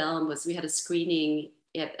the film was, we had a screening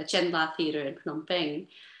at a Chenla Theater in Phnom Penh.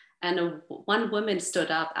 And one woman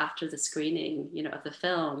stood up after the screening, you know, of the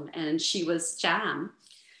film, and she was Cham.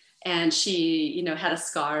 And she, you know, had a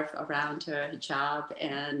scarf around her hijab,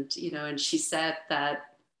 and, you know, and she said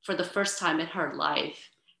that for the first time in her life,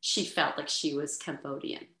 she felt like she was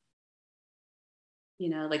Cambodian. You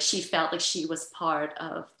know, like she felt like she was part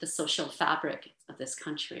of the social fabric of this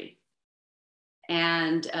country.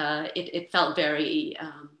 And it felt very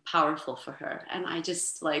powerful for her. And I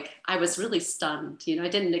just like, I was really stunned, you know, I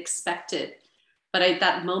didn't expect it, but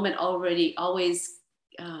that moment always,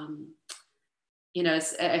 you know,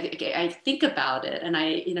 I think about it, and I,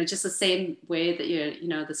 you know, just the same way that you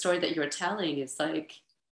know, the story that you're telling is like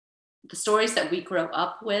the stories that we grow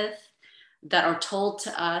up with, that are told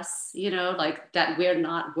to us, you know, like that we're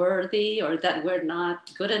not worthy, or that we're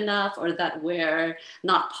not good enough, or that we're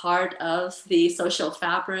not part of the social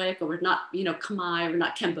fabric, or we're not, you know, Khmer, we're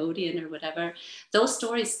not Cambodian or whatever. Those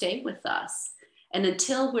stories stay with us. And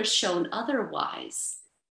until we're shown otherwise,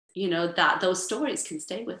 you know, that those stories can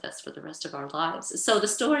stay with us for the rest of our lives. So the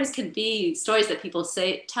stories can be stories that people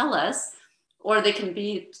tell us, or they can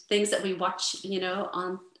be things that we watch, you know,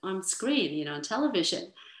 on screen, you know, on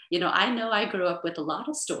television. You know I grew up with a lot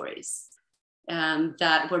of stories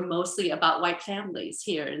that were mostly about white families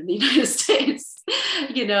here in the United States,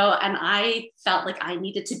 you know, and I felt like I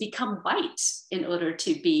needed to become white in order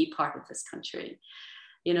to be part of this country,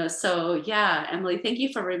 you know. So yeah, Emily, thank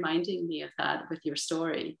you for reminding me of that with your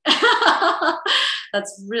story.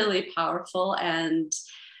 That's really powerful. And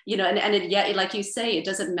you know, yeah, like you say, it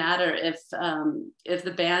doesn't matter if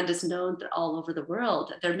the band is known all over the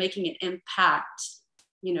world. They're making an impact,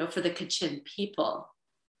 you know, for the Kachin people.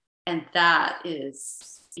 And that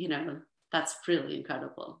is, you know, that's really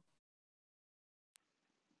incredible.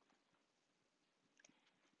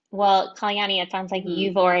 Well, Kalyanee, it sounds like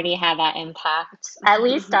you've already had that impact, at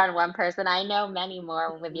least on one person. I know many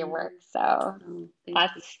more with your work, so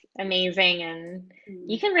that's amazing. And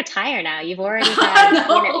you can retire now. You've already had, you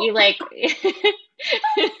know, you like.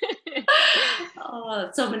 Oh,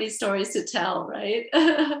 so many stories to tell, right?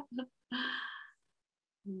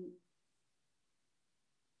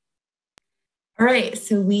 All right,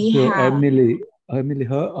 so we have Emily,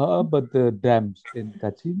 how about the dams in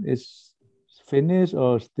Kachin? Is finished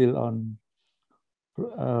or still on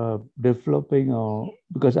developing, or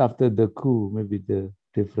because after the coup, maybe the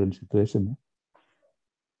different situation?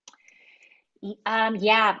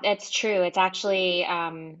 Yeah, it's true. It's actually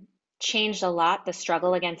changed a lot. The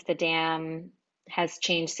struggle against the dam has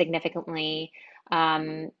changed significantly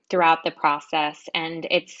throughout the process, and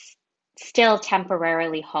it's still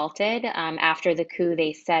temporarily halted. After the coup,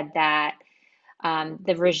 they said that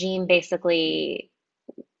The regime basically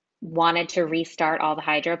wanted to restart all the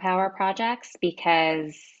hydropower projects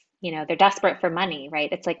because, they're desperate for money,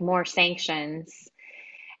 right? It's like more sanctions,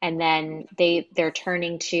 and then they're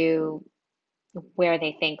turning to where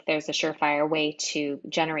they think there's a surefire way to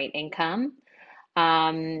generate income,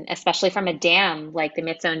 especially from a dam like the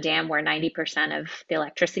Myitsone Dam, where 90% of the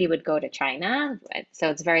electricity would go to China. So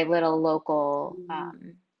it's very little local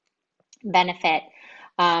benefit,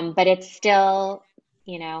 but it's still,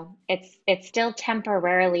 it's still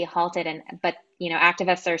temporarily halted, but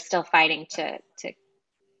activists are still fighting to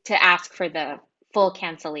ask for the full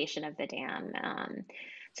cancellation of the dam.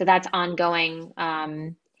 So that's ongoing.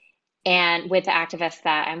 And with the activists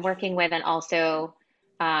that I'm working with, and also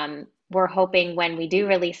we're hoping when we do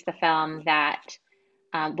release the film that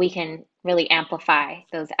we can really amplify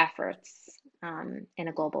those efforts in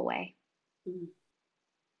a global way. Mm.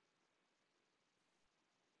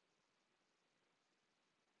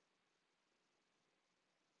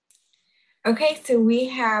 Okay, so we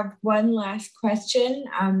have one last question.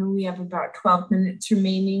 We have about 12 minutes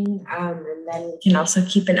remaining, and then we can also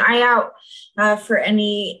keep an eye out for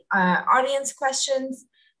any audience questions.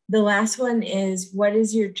 The last one is, what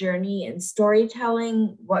is your journey in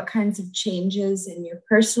storytelling? What kinds of changes in your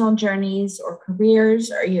personal journeys or careers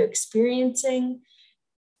are you experiencing?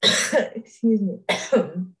 Excuse me.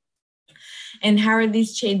 And how are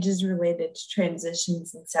these changes related to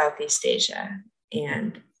transitions in Southeast Asia?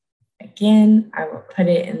 And again, I will put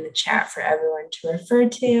it in the chat for everyone to refer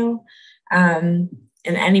to. And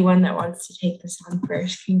anyone that wants to take this on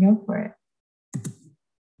first can go for it.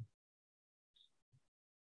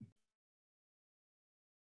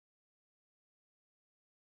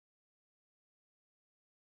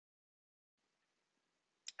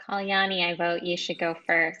 Kalyanee, I vote you should go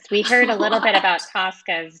first. We heard a little bit about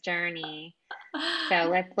Tosca's journey, so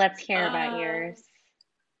let's hear about yours.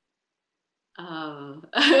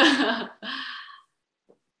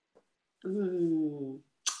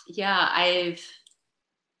 Yeah, I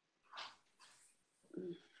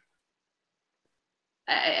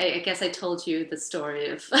guess I told you the story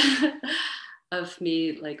of of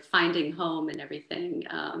me like finding home and everything.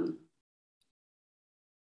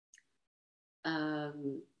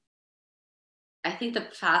 I think the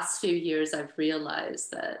past few years I've realized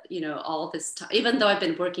that, all this time, even though I've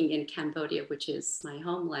been working in Cambodia, which is my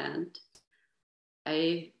homeland,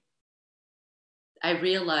 I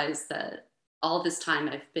realized that all this time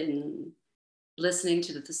I've been listening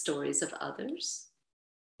to the stories of others,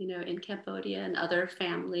 in Cambodia and other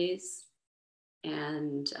families,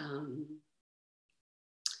 and,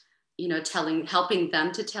 helping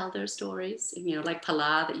them to tell their stories, like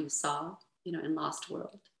Pala that you saw, in Lost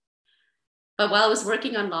World. But while I was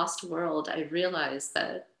working on Lost World, I realized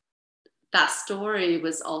that that story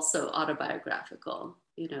was also autobiographical.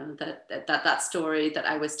 That story that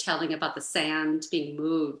I was telling about the sand being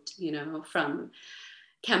moved, from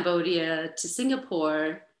Cambodia to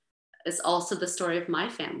Singapore is also the story of my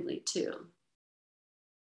family too.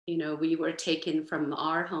 We were taken from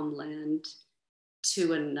our homeland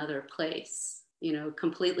to another place,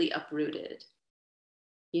 completely uprooted.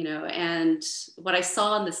 And what I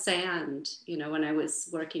saw in the sand, when I was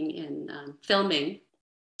working in filming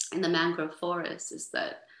in the mangrove forest, is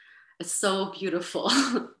that it's so beautiful.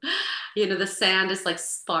 The sand is like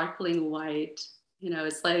sparkling white.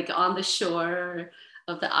 It's like on the shore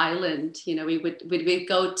of the island. We'd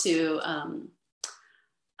go to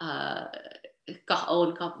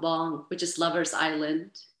Kaon Kapbong, which is Lover's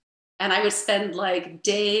Island, and I would spend like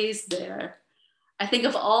days there. I think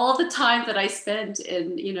of all the time that I spent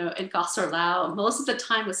in Kasar Lao, most of the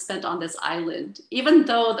time was spent on this island, even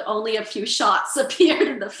though only a few shots appeared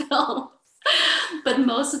in the film. But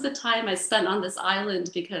most of the time I spent on this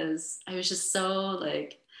island because I was just so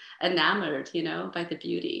like enamored, by the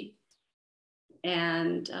beauty.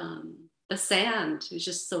 And the sand was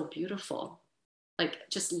just so beautiful. Like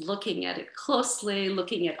just looking at it closely,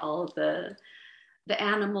 looking at all of the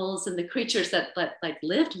animals and the creatures that like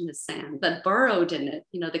lived in the sand, that burrowed in it,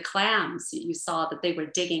 the clams you saw that they were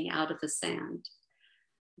digging out of the sand,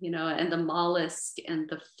 and the mollusk and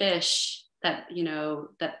the fish that,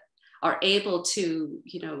 that are able to,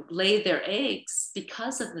 lay their eggs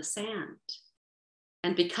because of the sand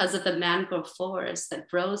and because of the mangrove forest that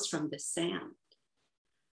grows from the sand.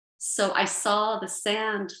 So I saw the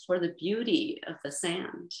sand for the beauty of the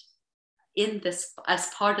sand in this, as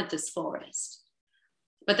part of this forest.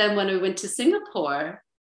 But then when we went to Singapore,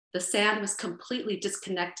 the sand was completely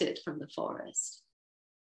disconnected from the forest.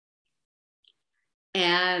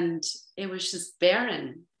 And it was just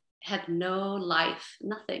barren, had no life,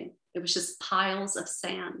 nothing. It was just piles of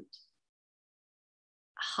sand.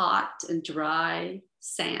 hot and dry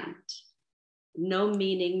sand. No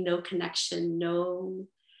meaning, no connection, no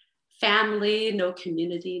family, no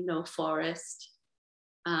community, no forest.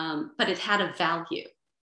 But it had a value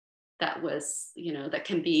that was, that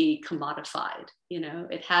can be commodified.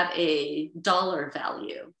 It had a dollar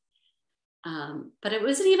value. But it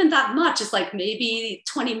wasn't even that much. It's like maybe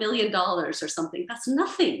 $20 million or something. That's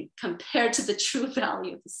nothing compared to the true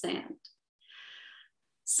value of the sand.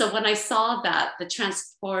 So when I saw that, the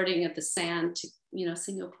transporting of the sand to,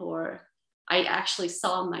 Singapore, I actually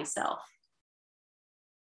saw myself.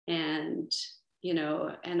 And,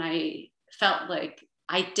 and I felt like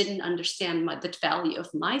I didn't understand the value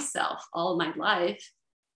of myself all my life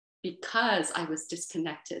because I was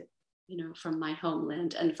disconnected, from my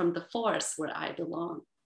homeland and from the forest where I belong.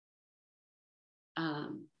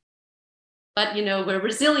 But, we're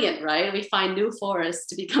resilient, right? We find new forests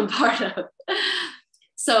to become part of.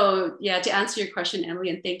 So yeah, to answer your question, Emily,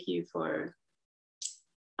 and thank you for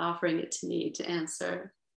offering it to me to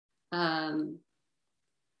answer. I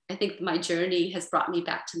think my journey has brought me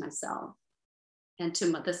back to myself and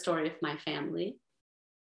to the story of my family.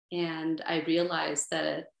 And I realized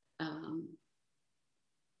that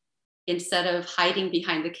instead of hiding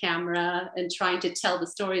behind the camera and trying to tell the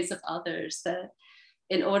stories of others, that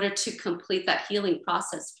in order to complete that healing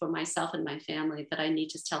process for myself and my family, that I need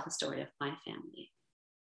to tell the story of my family.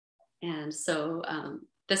 And so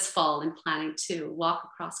this fall, I'm planning to walk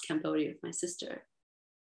across Cambodia with my sister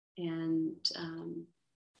and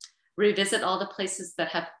revisit all the places that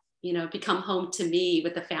have, become home to me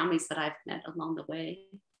with the families that I've met along the way.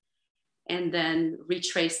 And then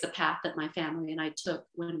retrace the path that my family and I took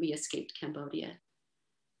when we escaped Cambodia.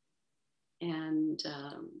 And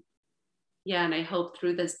and I hope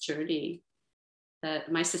through this journey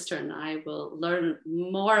that my sister and I will learn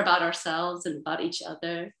more about ourselves and about each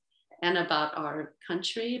other and about our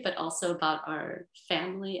country, but also about our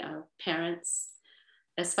family, our parents,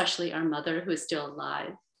 especially our mother who is still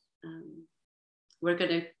alive. We're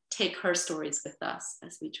going to take her stories with us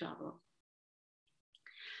as we travel.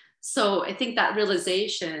 So I think that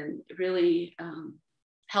realization really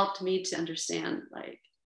helped me to understand, like,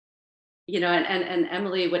 and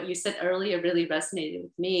Emily, what you said earlier really resonated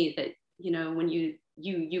with me, that, when you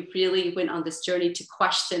really went on this journey to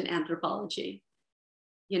question anthropology,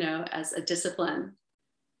 as a discipline,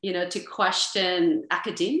 to question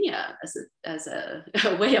academia as a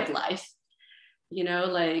way of life,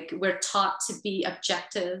 like we're taught to be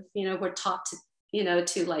objective, we're taught to,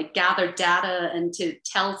 to like gather data and to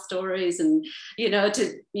tell stories and,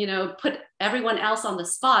 to, put everyone else on the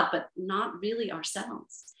spot, but not really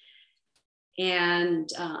ourselves. And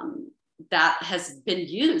that has been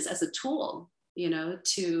used as a tool,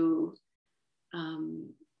 to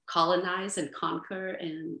colonize and conquer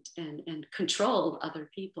and control other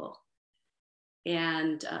people.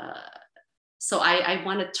 And so I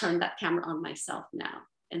want to turn that camera on myself now,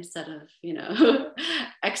 instead of,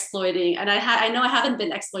 exploiting. And I know I haven't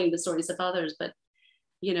been exploiting the stories of others, but,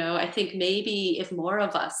 I think maybe if more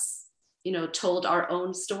of us, told our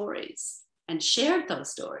own stories and shared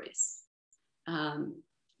those stories,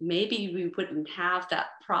 maybe we wouldn't have that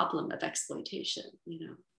problem of exploitation,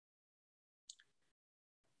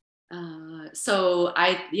 So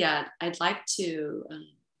I'd like to,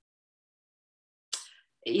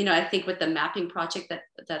 I think with the mapping project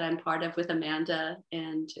that I'm part of with Amanda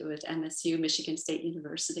and with MSU, Michigan State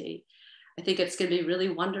University, I think it's going to be really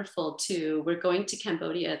wonderful we're going to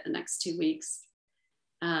Cambodia the next 2 weeks.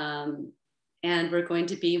 And we're going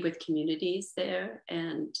to be with communities there.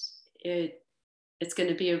 And it's going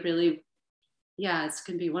to be it's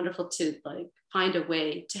going to be wonderful to like find a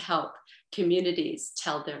way to help communities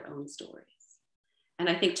tell their own stories. And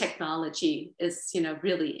I think technology is,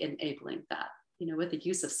 really enabling that, with the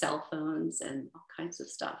use of cell phones and all kinds of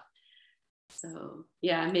stuff. So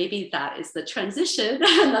maybe that is the transition,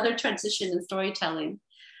 another transition in storytelling,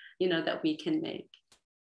 that we can make.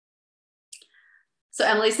 So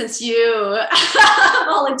Emily, since you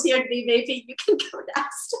volunteered me, maybe you can go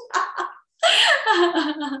next.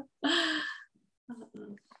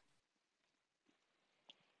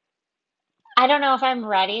 I don't know if I'm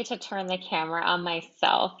ready to turn the camera on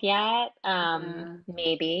myself yet.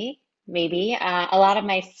 Maybe. A lot of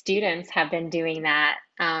my students have been doing that.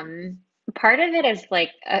 Part of it is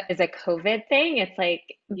like is a COVID thing. It's like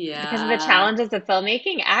because of the challenges of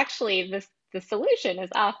filmmaking, actually the solution is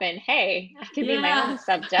often, hey, I can be my own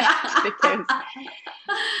subject because,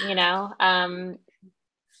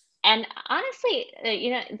 and honestly,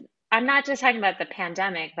 I'm not just talking about the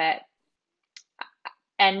pandemic,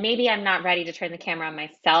 and maybe I'm not ready to turn the camera on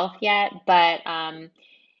myself yet, but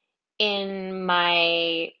in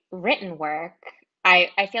my written work,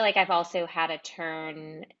 I feel like I've also had a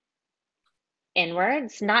turn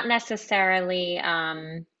inwards, not necessarily,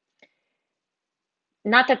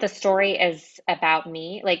 not that the story is about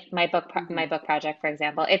me, like my book project, for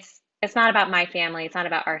example. It's not about my family, it's not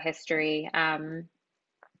about our history.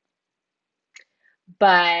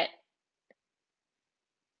 But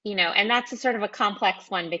and that's a sort of a complex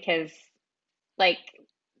one because like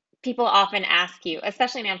people often ask you,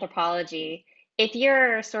 especially in anthropology, if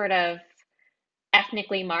you're sort of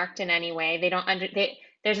ethnically marked in any way, they don't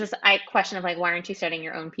there's this question of like, why aren't you studying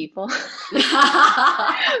your own people?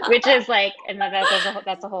 Which is like, and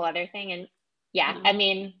that's a whole other thing. And yeah, I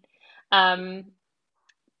mean, only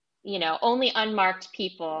unmarked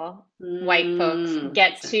people, white folks,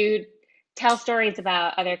 get to tell stories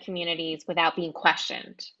about other communities without being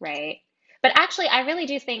questioned, right? But actually, I really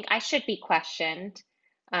do think I should be questioned,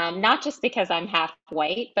 not just because I'm half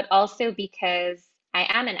white, but also because I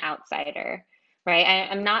am an outsider, right?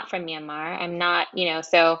 I'm not from Myanmar. I'm not,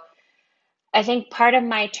 so I think part of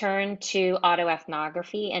my turn to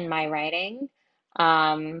autoethnography in my writing,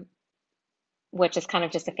 which is kind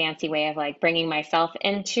of just a fancy way of like bringing myself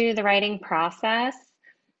into the writing process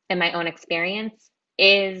and my own experience,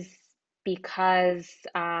 is because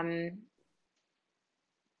of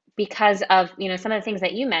some of the things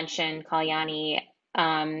that you mentioned, Kalyanee,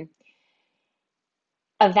 of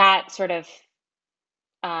that sort of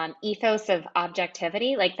ethos of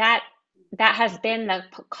objectivity, like that has been the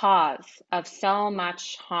cause of so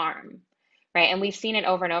much harm, right? And we've seen it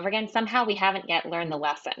over and over again. Somehow we haven't yet learned the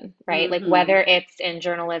lesson, right? Like whether it's in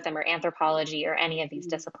journalism or anthropology or any of these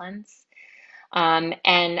disciplines. And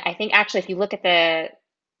I think actually, if you look at the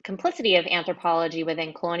complicity of anthropology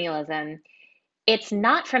within colonialism, it's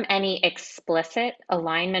not from any explicit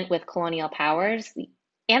alignment with colonial powers.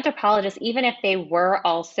 Anthropologists, even if they were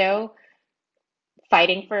also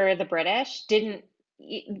fighting for the British, didn't,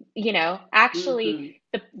 actually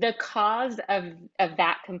the cause of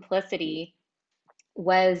that complicity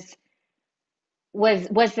was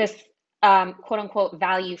this quote unquote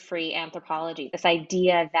value-free anthropology, this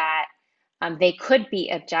idea that they could be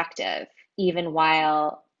objective even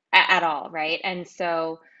while at all, right? And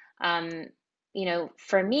so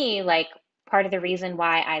for me, like part of the reason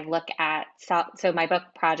why I look at so my book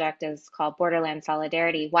project is called Borderland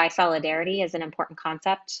Solidarity, why solidarity is an important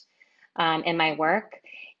concept in my work,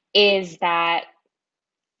 is that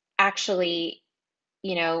actually,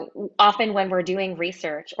 often when we're doing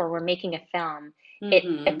research or we're making a film,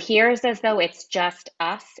 it appears as though it's just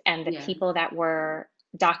us and the people that we're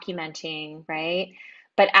documenting, right?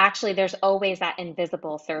 But actually, there's always that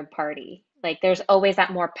invisible third party. Like there's always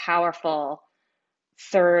that more powerful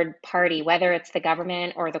third party, whether it's the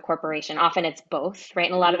government or the corporation. Often it's both, right?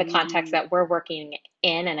 In a lot of the contexts that we're working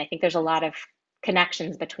in, and I think there's a lot of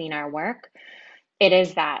connections between our work, it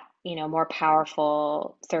is that, more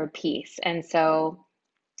powerful third piece. And so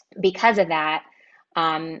because of that,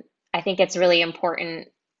 I think it's really important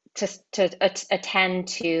to attend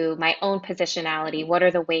to my own positionality. What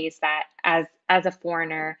are the ways that as a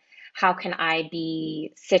foreigner, how can I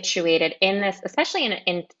be situated in this, especially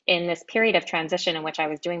in this period of transition in which I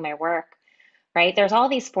was doing my work, right? There's all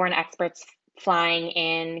these foreign experts flying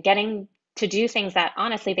in, getting to do things that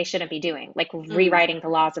honestly they shouldn't be doing, like rewriting the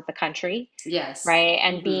laws of the country. Yes. Right.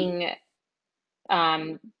 And being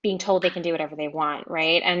told they can do whatever they want,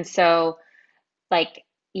 right? And so, like,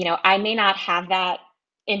 I may not have that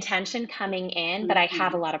intention coming in, but I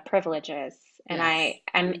have a lot of privileges, and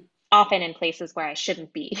I'm often in places where I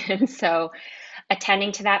shouldn't be. And so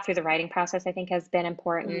attending to that through the writing process, I think, has been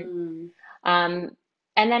important. And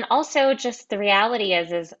then also just the reality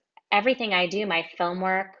is everything I do, my film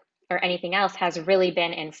work or anything else, has really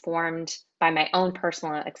been informed by my own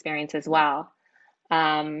personal experience as well.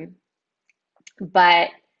 But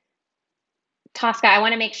Tosca, I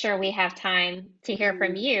want to make sure we have time to hear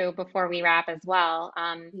from you before we wrap as well.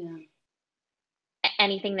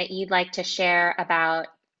 Anything that you'd like to share about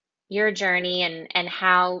your journey and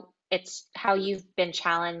how you've been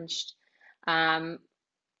challenged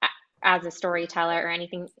as a storyteller, or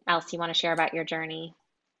anything else you want to share about your journey?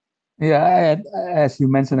 Yeah, as you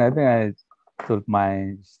mentioned, I think I told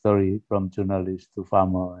my story from journalist to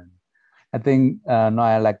farmer, and I think now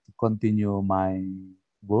I like to continue my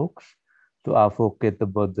books to advocate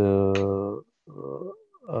about the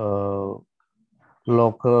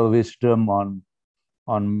local wisdom on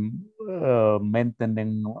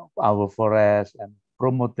maintaining our forest and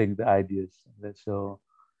promoting the ideas. So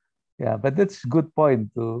yeah, but that's a good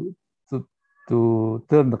point to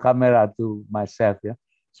turn the camera to myself. Yeah,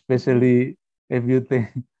 especially if you think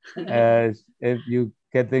if you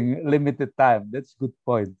getting limited time. That's a good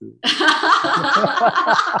point.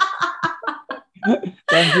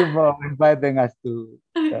 Thank you for inviting us to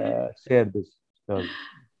share this story.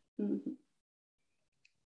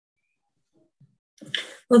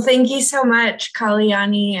 Well, thank you so much,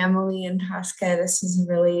 Kalyanee, Emily, and Tosca. This was a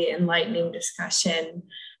really enlightening discussion.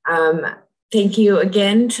 Thank you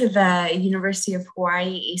again to the University of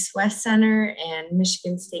Hawaii East-West Center and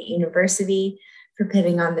Michigan State University for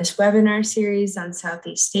putting on this webinar series on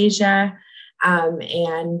Southeast Asia.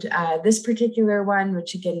 This particular one,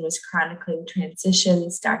 which again was Chronicling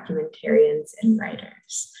Transitions, Documentarians, and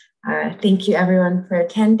Writers. Thank you everyone for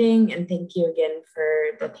attending, and thank you again for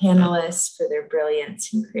the panelists for their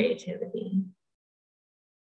brilliance and creativity.